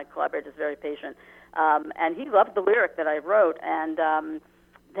while. My collaborator is very patient. And he loved the lyric that I wrote. And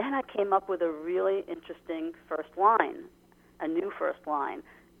then I came up with a really interesting first line, a new first line.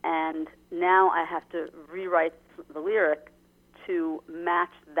 And now I have to rewrite the lyric to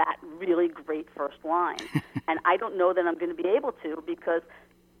match that really great first line. And I don't know that I'm going to be able to because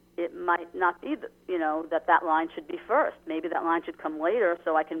it might not be, that line should be first. Maybe that line should come later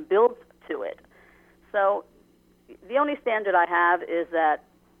so I can build to it. So the only standard I have is that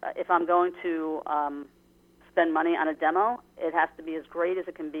if I'm going to spend money on a demo, it has to be as great as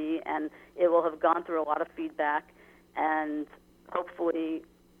it can be, and it will have gone through a lot of feedback, and hopefully,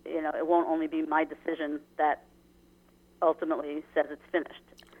 it won't only be my decision that ultimately says it's finished.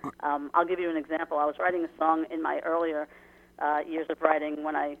 I'll give you an example. I was writing a song in my earlier years of writing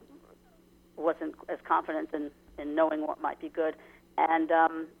when I wasn't as confident in knowing what might be good. And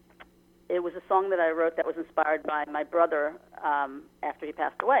it was a song that I wrote that was inspired by my brother after he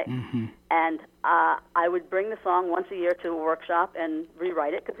passed away. Mm-hmm. And I would bring the song once a year to a workshop and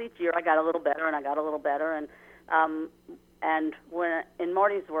rewrite it, because each year I got a little better and I got a little better. And when in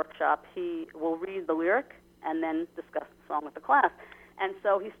Marty's workshop, he will read the lyric and then discuss the song with the class. And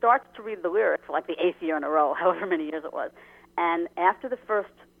so he starts to read the lyric for like the 8th year in a row, however many years it was. And after the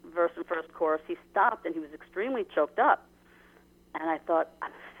first verse and first chorus, he stopped and he was extremely choked up. And I thought,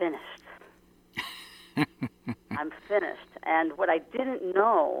 I'm finished. I'm finished. And what I didn't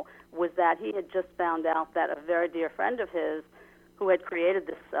know was that he had just found out that a very dear friend of his who had created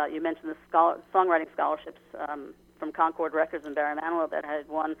this, you mentioned the songwriting scholarships from Concord Records in Barry Manilow that had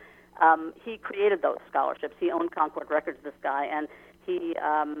won, he created those scholarships. He owned Concord Records, this guy, and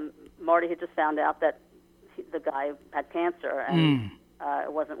Marty had just found out that the guy had cancer and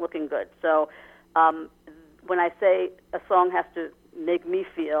it wasn't looking good. So when I say a song has to make me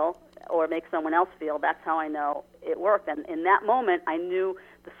feel or make someone else feel, that's how I know it worked. And in that moment, I knew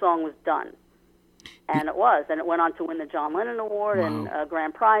the song was done. And it was. And it went on to win the John Lennon Award and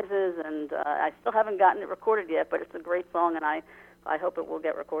grand prizes. And I still haven't gotten it recorded yet, but it's a great song, and I I hope it will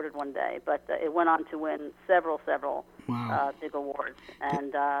get recorded one day. But it went on to win several wow. big awards,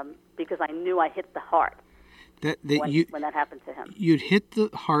 and because I knew I hit the heart when that happened to him. You'd hit the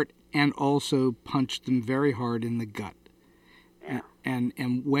heart and also punched them very hard in the gut. Yeah.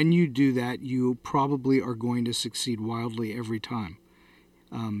 And when you do that, you probably are going to succeed wildly every time.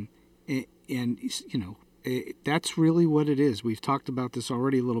 That's really what it is. We've talked about this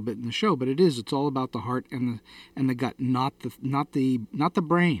already a little bit in the show, but it's all about the heart and the gut, not the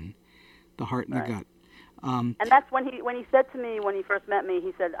brain, the heart and right. the gut. And that's when he said to me when he first met me,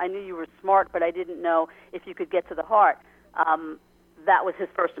 he said, "I knew you were smart, but I didn't know if you could get to the heart." That was his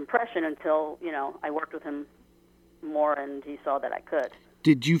first impression until I worked with him more and he saw that I could.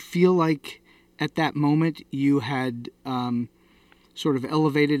 Did you feel like at that moment you had sort of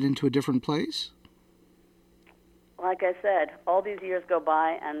elevated into a different place? Like I said, all these years go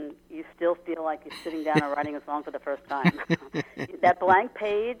by and you still feel like you're sitting down and writing a song for the first time. That blank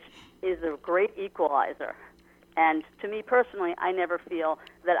page is a great equalizer. And to me personally, I never feel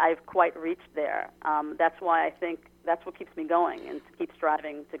that I've quite reached there. That's why I think that's what keeps me going and to keep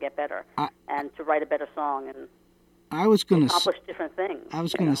striving to get better and to write a better song and accomplish different things. I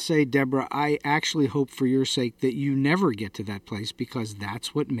was going to say, Deborah, I actually hope for your sake that you never get to that place, because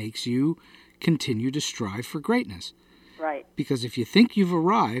that's what makes you continue to strive for greatness. Right. Because if you think you've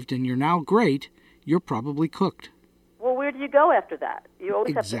arrived and you're now great, you're probably cooked. Well, where do you go after that? You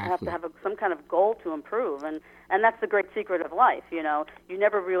always Exactly. have to have some kind of goal to improve, and that's the great secret of life. You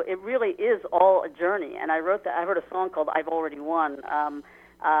never really. It really is all a journey. And I wrote a song called "I've Already Won."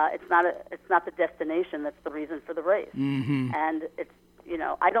 It's not the destination that's the reason for the race. Mm-hmm. And it's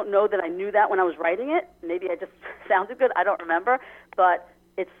I don't know that I knew that when I was writing it. Maybe I just sounded good. I don't remember, but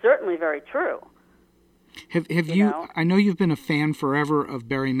it's certainly very true. Have you? I know you've been a fan forever of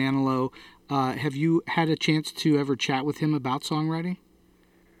Barry Manilow. Have you had a chance to ever chat with him about songwriting?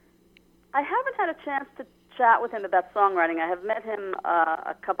 I haven't had a chance to chat with him about songwriting. I have met him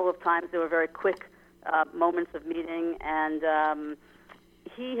a couple of times. They were very quick moments of meeting, and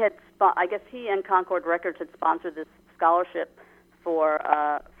he had. I guess he and Concord Records had sponsored this scholarship for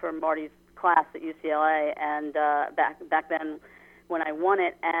Marty's class at UCLA, and back then when I won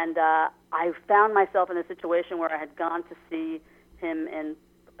it, and I found myself in a situation where I had gone to see him in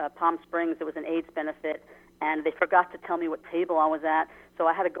Palm Springs. It was an AIDS benefit, and they forgot to tell me what table I was at, so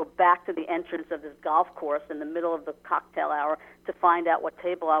I had to go back to the entrance of this golf course in the middle of the cocktail hour to find out what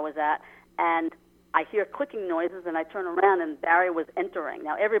table I was at, and I hear clicking noises, and I turn around, and Barry was entering.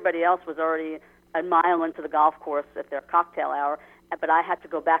 Now, everybody else was already a mile into the golf course at their cocktail hour, but I had to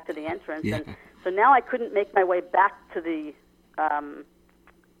go back to the entrance, yeah. And so now I couldn't make my way back to the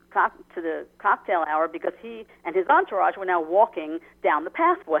cocktail hour because he and his entourage were now walking down the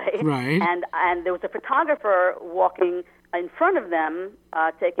pathway. Right. And there was a photographer walking in front of them,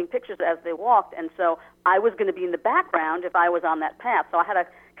 taking pictures as they walked, and so I was going to be in the background if I was on that path. So I had to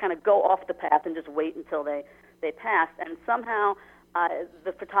kind of go off the path and just wait until they passed. And somehow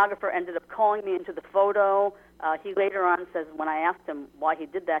the photographer ended up calling me into the photo. He later on says, when I asked him why he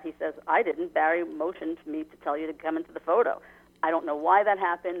did that, he says, "I didn't. Barry motioned me to tell you to come into the photo." I don't know why that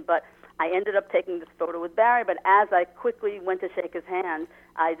happened, but I ended up taking this photo with Barry. But as I quickly went to shake his hand,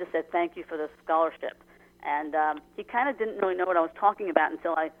 I just said, "Thank you for the scholarship." And he kind of didn't really know what I was talking about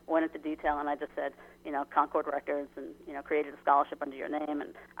until I went into detail, and I just said, Concord Records, and, created a scholarship under your name,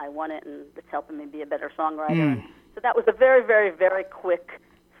 and I won it, and it's helping me be a better songwriter. And so that was a very, very, very quick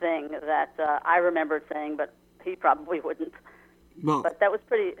thing that I remembered saying, but he probably wouldn't. Well, but it's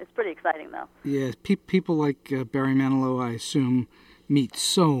pretty exciting, though. Yeah, people like Barry Manilow, I assume, meet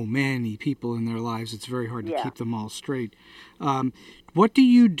so many people in their lives. It's very hard to keep them all straight. What do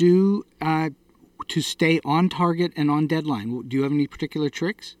you do to stay on target and on deadline? Do you have any particular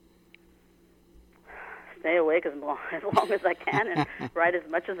tricks? Stay awake as long as I can and write as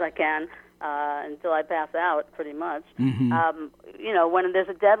much as I can until I pass out, pretty much. Mm-hmm. When there's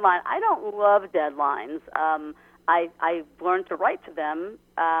a deadline, I don't love deadlines. I've learned to write to them,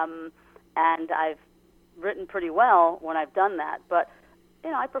 and I've written pretty well when I've done that. But,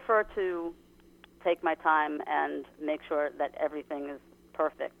 I prefer to take my time and make sure that everything is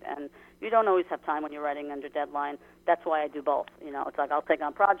perfect. And you don't always have time when you're writing under deadline. That's why I do both. It's like I'll take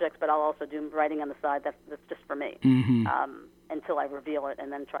on projects, but I'll also do writing on the side that's just for me until I reveal it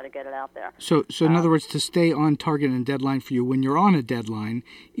and then try to get it out there. So in other words, to stay on target and deadline for you when you're on a deadline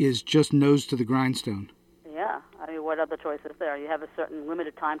is just nose to the grindstone. Yeah. I mean, what other choice is there? You have a certain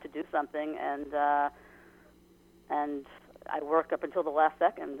limited time to do something, and I work up until the last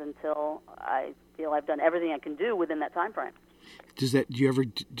second until I feel I've done everything I can do within that time frame. Do you ever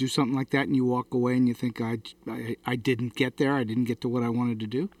do something like that and you walk away and you think, I didn't get there, I didn't get to what I wanted to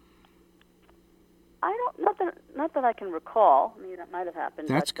do? Not that I can recall. I mean, that might have happened.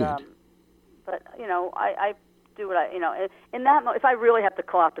 That's good. But I do what in that if I really have to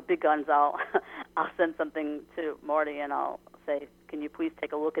call out the big guns, I'll send something to Marty and I'll say, can you please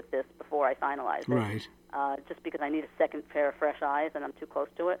take a look at this before I finalize it? Right. Just because I need a second pair of fresh eyes and I'm too close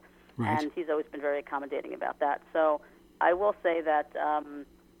to it. Right. And he's always been very accommodating about that. So I will say that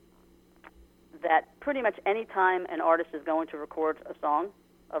that pretty much any time an artist is going to record a song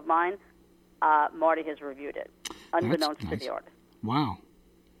of mine, Marty has reviewed it, unbeknownst to the artist. Wow.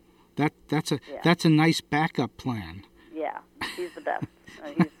 That's a nice backup plan. Yeah, he's the best.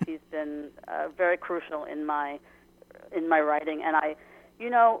 He's been very crucial in my writing, and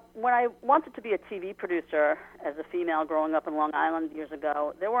when I wanted to be a TV producer as a female growing up in Long Island years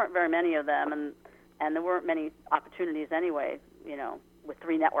ago, there weren't very many of them, and there weren't many opportunities anyway. With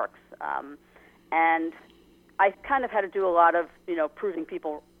 3 networks, and I kind of had to do a lot of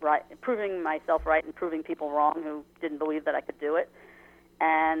proving myself right, and proving people wrong who didn't believe that I could do it.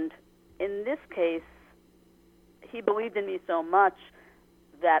 And in this case, he believed in me so much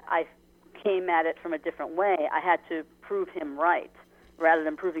that I came at it from a different way. I had to prove him right rather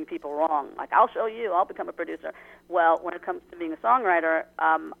than proving people wrong. Like, I'll show you, I'll become a producer. Well, when it comes to being a songwriter,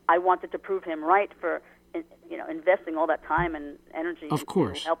 I wanted to prove him right for investing all that time and energy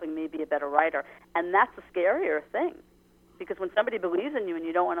into helping me be a better writer. And that's a scarier thing, because when somebody believes in you and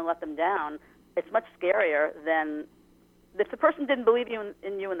you don't want to let them down, it's much scarier than if the person didn't believe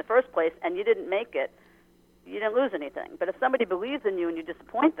in you in the first place and you didn't make it, you didn't lose anything. But if somebody believes in you and you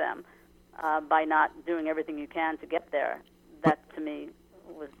disappoint them by not doing everything you can to get there, that to me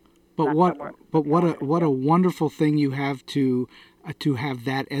was. But what a wonderful thing you have to have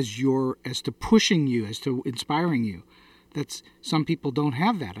that as to pushing you, as to inspiring you. That's, some people don't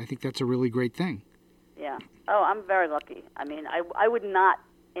have that. I think that's a really great thing. Yeah. Oh, I'm very lucky. I mean, I would not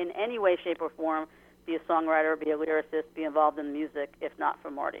in any way, shape, or form be a songwriter, be a lyricist, be involved in music if not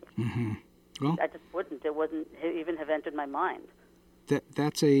for Marty. Mm-hmm. Well, I just wouldn't. It wouldn't even have entered my mind.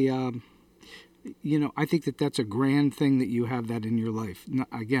 That's a. I think that's a grand thing that you have that in your life.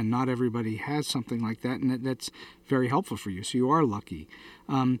 Again, not everybody has something like that, and that's very helpful for you, so you are lucky.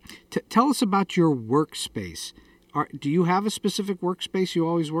 Tell us about your workspace. Do you have a specific workspace you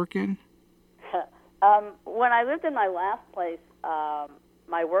always work in? When I lived in my last place,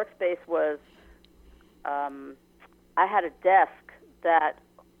 my workspace was, I had a desk that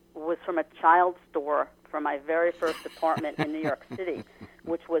was from a child store from my very first apartment in New York City,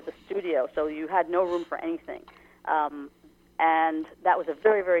 which was a studio, so you had no room for anything. And that was a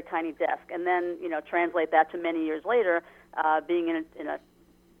very, very tiny desk. And then, translate that to many years later, being in a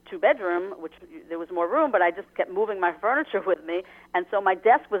 2-bedroom, which there was more room, but I just kept moving my furniture with me. And so my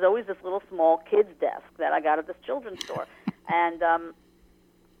desk was always this little small kid's desk that I got at this children's store.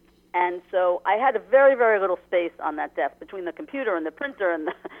 And so I had a very, very little space on that desk between the computer and the printer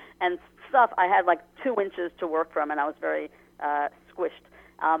and stuff. I had like 2 inches to work from, and I was very squished.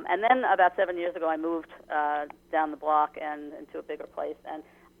 And then about 7 years ago, I moved down the block and into a bigger place, and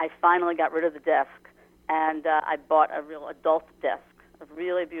I finally got rid of the desk, and I bought a real adult desk, a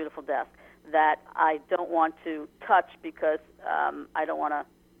really beautiful desk that I don't want to touch because I don't want to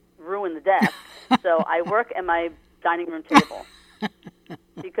ruin the desk. So I work at my dining room table.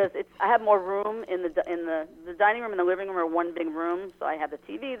 Because I have more room in the dining room and the living room are one big room, so I have the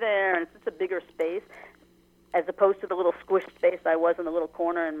TV there, and it's just a bigger space, as opposed to the little squished space I was in the little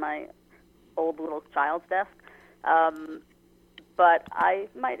corner in my old little child's desk. But I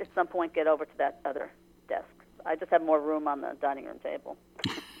might at some point get over to that other desk. I just have more room on the dining room table.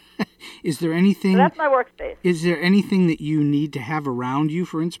 Is there anything? So that's my workspace. Is there anything that you need to have around you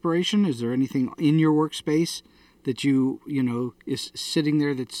for inspiration? Is there anything in your workspace that is sitting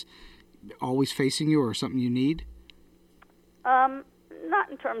there that's always facing you, or something you need? Not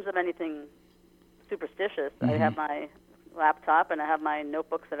in terms of anything superstitious. Mm-hmm. I have my laptop and I have my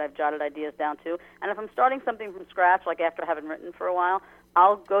notebooks that I've jotted ideas down to. And if I'm starting something from scratch, like after I haven't written for a while,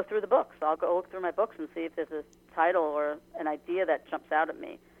 I'll go through the books. I'll go look through my books and see if there's a title or an idea that jumps out at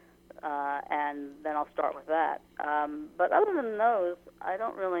me. And then I'll start with that. But other than those, I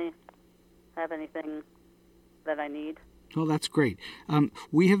don't really have anything that I need. Well, that's great.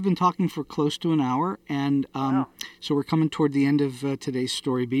 We have been talking for close to an hour, and so we're coming toward the end of today's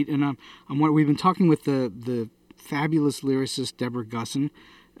Story Beat. And we've been talking with the fabulous lyricist Deborah Gussin.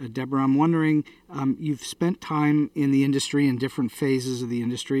 Deborah, I'm wondering, you've spent time in the industry, in different phases of the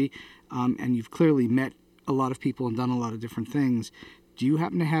industry, and you've clearly met a lot of people and done a lot of different things. Do you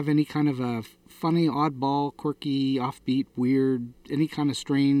happen to have any kind of a funny, oddball, quirky, offbeat, weird, any kind of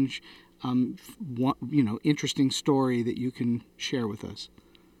strange, interesting story that you can share with us?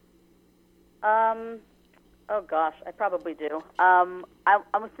 Oh gosh, I probably do. I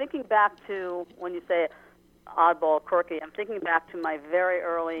was thinking back to when you say oddball, quirky. I'm thinking back to my very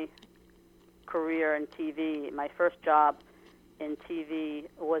early career in TV. My first job in TV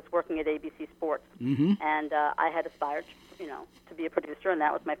was working at ABC Sports, and I had aspired, to be a producer, and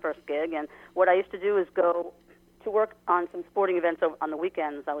that was my first gig. And what I used to do is go to work on some sporting events on the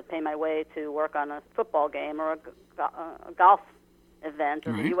weekends. I would pay my way to work on a football game or a golf event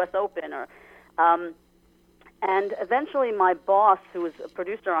or the U.S. Open, or and eventually my boss, who was a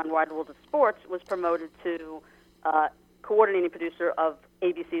producer on Wide World of Sports, was promoted to coordinating producer of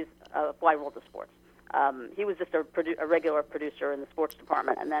ABC's Wide World of Sports. He was just a regular producer in the sports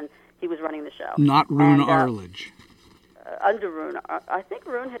department, and then he was running the show. Not Rune Arledge. Under Rune. I think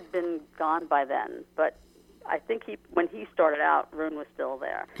Rune had been gone by then, but I think when he started out, Rune was still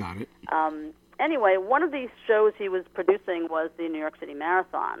there. Got it. Anyway, one of these shows he was producing was the New York City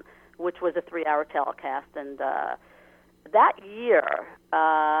Marathon, which was a 3-hour telecast. And that year,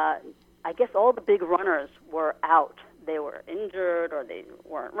 I guess all the big runners were out. They were injured, or they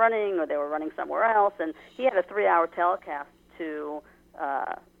weren't running, or they were running somewhere else. And he had a 3-hour telecast to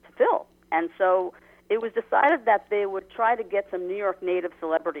fill. And so it was decided that they would try to get some New York native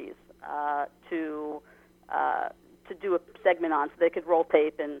celebrities to do a segment on, so they could roll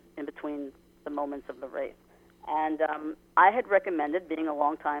tape in between the moments of the race. And I had recommended, being a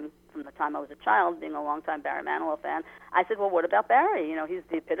long time, from the time I was a child, being a long time Barry Manilow fan, I said, well, what about Barry? He's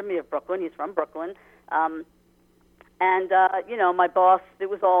the epitome of Brooklyn. He's from Brooklyn. My boss, it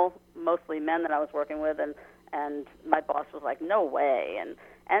was all mostly men that I was working with, and my boss was like, no way.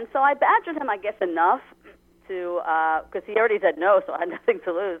 And so I badgered him, I guess, enough to, because he already said no, so I had nothing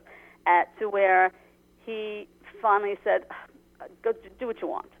to lose, to where he finally said, go do what you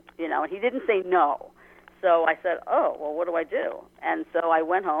want, and he didn't say no. So I said, oh, well, what do I do? And so I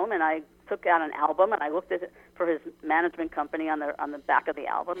went home and I took out an album and I looked at it for his management company on the back of the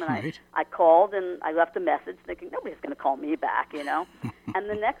album, and I called and I left a message thinking nobody's going to call me back, And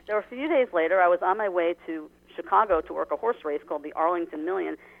a few days later, I was on my way to Chicago to work a horse race called the Arlington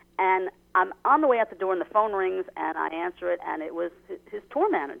Million, and I'm on the way out the door and the phone rings and I answer it, and it was his tour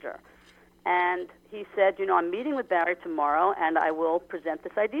manager. And he said, I'm meeting with Barry tomorrow and I will present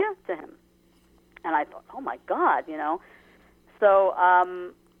this idea to him. And I thought, oh my God, So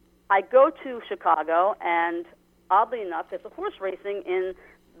I go to Chicago, and oddly enough, there's a horse racing in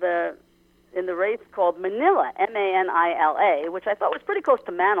the race called Manila, Manila, which I thought was pretty close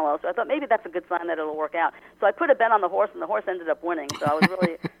to Manilow. So I thought maybe that's a good sign that it'll work out. So I put a bet on the horse, and the horse ended up winning. So I was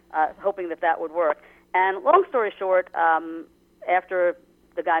really hoping that would work. And long story short, after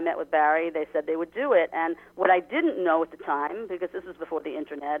the guy met with Barry, they said they would do it. And what I didn't know at the time, because this was before the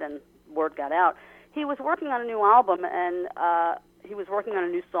internet and word got out, he was working on a new album, and he was working on a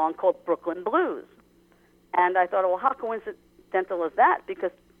new song called Brooklyn Blues. And I thought, well, how coincidental is that?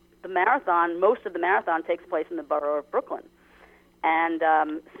 Because most of the marathon takes place in the borough of Brooklyn. And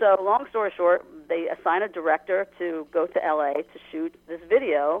so long story short, they assigned a director to go to L.A. to shoot this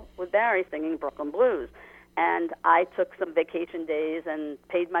video with Barry singing Brooklyn Blues. And I took some vacation days and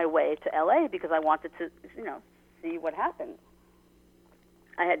paid my way to L.A. because I wanted to, see what happened.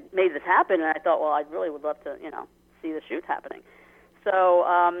 I had made this happen, and I thought, well, I really would love to, see the shoot happening.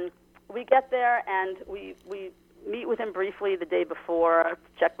 So we get there, and we meet with him briefly the day before to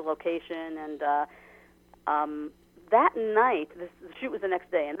check the location. And that night, the shoot was the next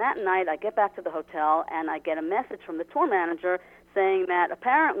day, and that night I get back to the hotel, and I get a message from the tour manager saying that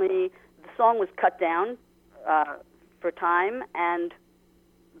apparently the song was cut down for time, and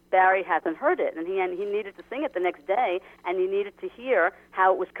Barry hasn't heard it, and he needed to sing it the next day, and he needed to hear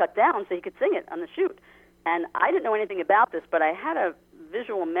how it was cut down so he could sing it on the shoot. And I didn't know anything about this, but I had a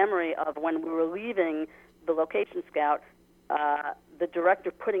visual memory of when we were leaving the location scout, the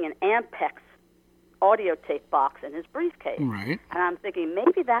director putting an Ampex audio tape box in his briefcase. Right. And I'm thinking,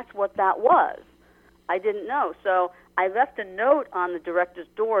 maybe that's what that was. I didn't know. So I left a note on the director's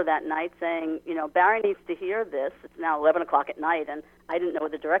door that night saying, Barry needs to hear this. It's now 11 o'clock at night, and I didn't know who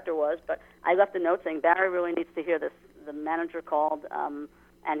the director was, but I left a note saying, Barry really needs to hear this. The manager called,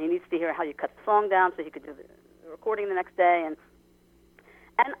 and he needs to hear how you cut the song down so he could do the recording the next day. And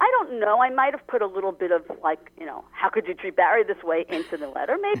I don't know, I might have put a little bit of, how could you treat Barry this way into the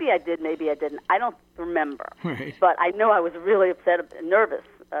letter. Maybe I did, maybe I didn't. I don't remember. Right. But I know I was really upset and nervous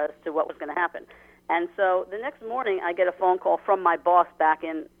as to what was going to happen. And so the next morning, I get a phone call from my boss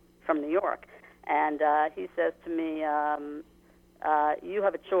from New York, and he says to me, you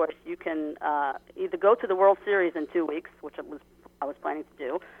have a choice. You can either go to the World Series in 2 weeks, which I was planning to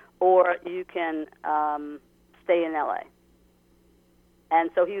do, or you can stay in L.A. And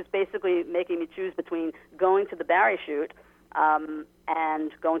so he was basically making me choose between going to the Barry shoot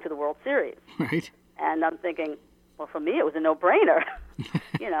and going to the World Series. Right. And I'm thinking, well, for me, it was a no-brainer.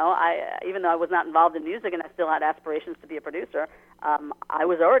 Even though I was not involved in music and I still had aspirations to be a producer, I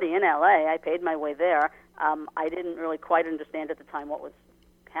was already in L.A. I paid my way there. I didn't really quite understand at the time what was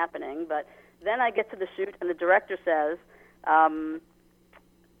happening. But then I get to the shoot, and the director says,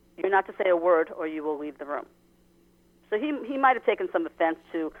 you're not to say a word or you will leave the room. So he might have taken some offense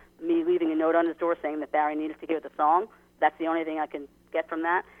to me leaving a note on his door saying that Barry needed to hear the song. That's the only thing I can get from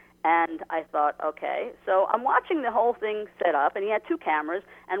that. And I thought, okay. So I'm watching the whole thing set up, and he had 2 cameras,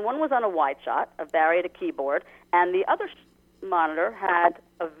 and one was on a wide shot of Barry at a keyboard, and the other monitor had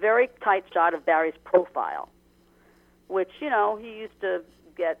a very tight shot of Barry's profile, which, he used to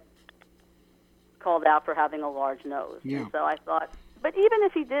get called out for having a large nose. Yeah. And so I thought, but even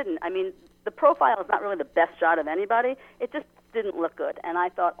if he didn't, the profile is not really the best shot of anybody. It just didn't look good. And I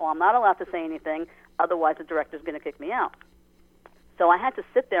thought, I'm not allowed to say anything, otherwise the director's going to kick me out. So I had to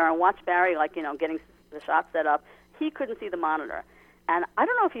sit there and watch Barry, getting the shot set up. He couldn't see the monitor. And I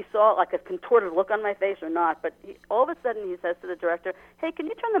don't know if he saw, a contorted look on my face or not, but all of a sudden he says to the director, hey, can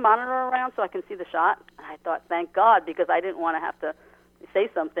you turn the monitor around so I can see the shot? And I thought, thank God, because I didn't want to have to say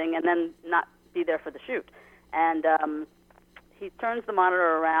something and then not be there for the shoot. And he turns the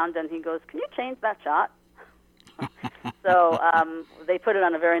monitor around and he goes, can you change that shot? So they put it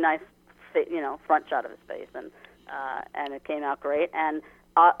on a very nice, front shot of his face, and it came out great. And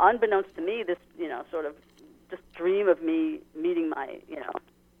unbeknownst to me, this, sort of just dream of me meeting my,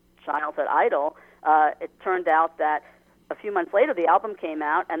 childhood idol, it turned out that a few months later the album came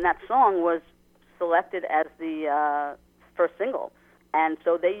out, and that song was selected as the first single. And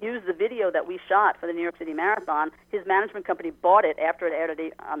so they used the video that we shot for the New York City Marathon. His management company bought it after it aired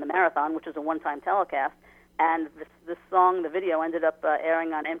on the Marathon, which is a one-time telecast. And this song, the video, ended up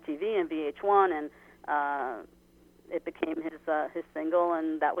airing on MTV and VH1, and it became his single,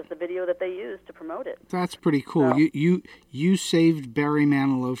 and that was the video that they used to promote it. That's pretty cool. So, you saved Barry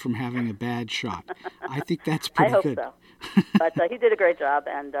Manilow from having a bad shot. I think that's pretty good. I hope so. But he did a great job,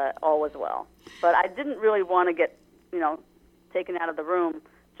 and all was well. But I didn't really want to get, taken out of the room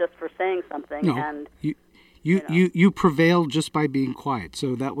just for saying something. No, and you prevailed just by being quiet,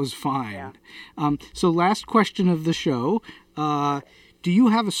 so that was fine. Yeah. So last question of the show. Do you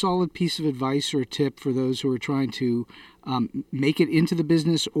have a solid piece of advice or a tip for those who are trying to make it into the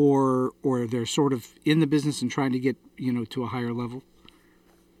business, or they're sort of in the business and trying to get to a higher level?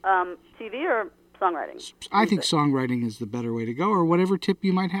 TV or songwriting? I think songwriting is the better way to go, or whatever tip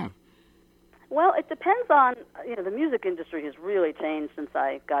you might have. Well, it depends on, the music industry has really changed since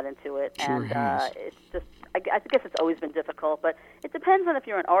I got into it. Sure and has. It's just, I guess it's always been difficult, but it depends on if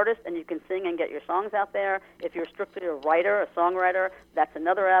you're an artist and you can sing and get your songs out there. If you're strictly a writer, a songwriter, that's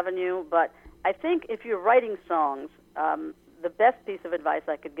another avenue. But I think if you're writing songs, the best piece of advice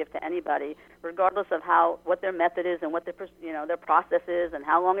I could give to anybody, regardless of what their method is and what their process is and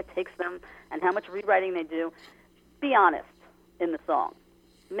how long it takes them and how much rewriting they do, be honest in the song.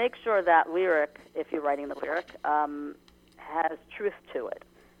 Make sure that lyric, if you're writing the lyric, has truth to it.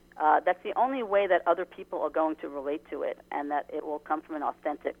 That's the only way that other people are going to relate to it, and that it will come from an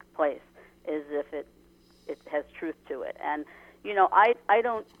authentic place, is if it has truth to it. And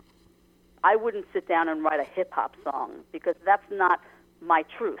I wouldn't sit down and write a hip hop song, because that's not my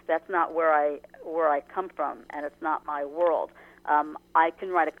truth. That's not where I come from, and it's not my world. I can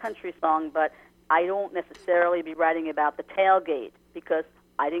write a country song, but I don't necessarily be writing about the tailgate, because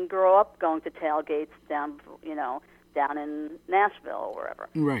I didn't grow up going to tailgates down in Nashville or wherever.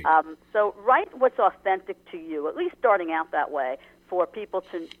 Right. So write what's authentic to you, at least starting out that way, for people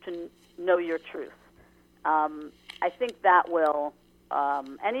to know your truth. I think that will,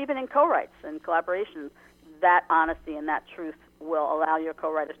 and even in co-writes and collaborations, that honesty and that truth will allow your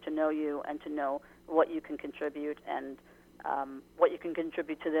co-writers to know you and to know what you can contribute and what you can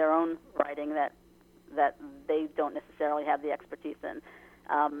contribute to their own writing that they don't necessarily have the expertise in.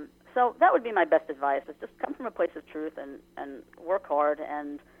 So that would be my best advice, is just come from a place of truth and work hard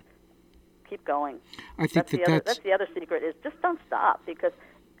and keep going. I think that's the other secret, is just don't stop, because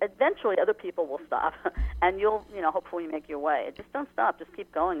eventually other people will stop and you'll, hopefully make your way. Just don't stop. Just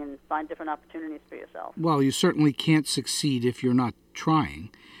keep going and find different opportunities for yourself. Well, you certainly can't succeed if you're not trying.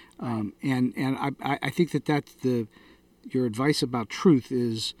 And I think that's your advice about truth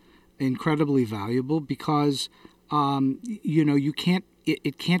is incredibly valuable, because you can't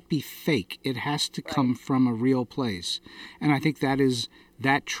it can't be fake. It has to come from a real place. And I think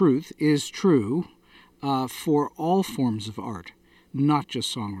that truth is true for all forms of art, not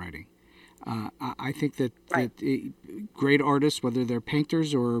just songwriting. I think that great artists, whether they're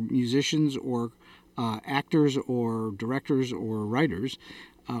painters or musicians or actors or directors or writers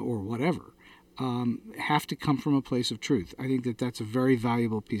or whatever, have to come from a place of truth. I think that that's a very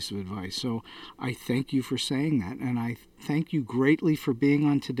valuable piece of advice. So I thank you for saying that, and I thank you greatly for being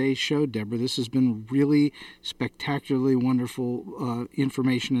on today's show, Deborah. This has been really spectacularly wonderful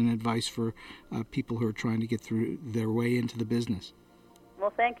information and advice for people who are trying to get through their way into the business.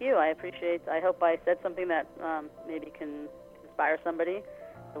 Well, thank you. I hope I said something that maybe can inspire somebody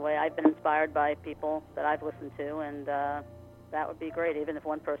the way I've been inspired by people that I've listened to, and that would be great. Even if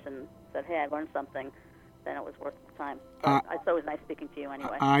one person said, hey, I learned something, then it was worth the time. But it's always nice speaking to you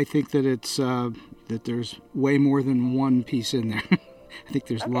anyway. I think that it's that there's way more than one piece in there. I think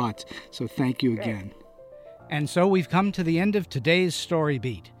there's lots. So thank you again. And so we've come to the end of today's Story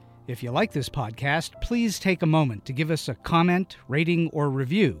Beat. If you like this podcast, please take a moment to give us a comment, rating, or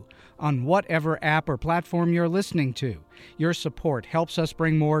review on whatever app or platform you're listening to. Your support helps us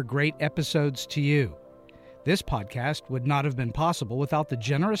bring more great episodes to you. This podcast would not have been possible without the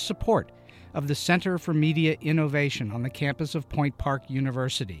generous support of the Center for Media Innovation on the campus of Point Park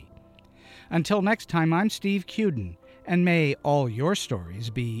University. Until next time, I'm Steve Cuden, and may all your stories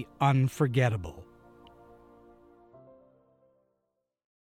be unforgettable.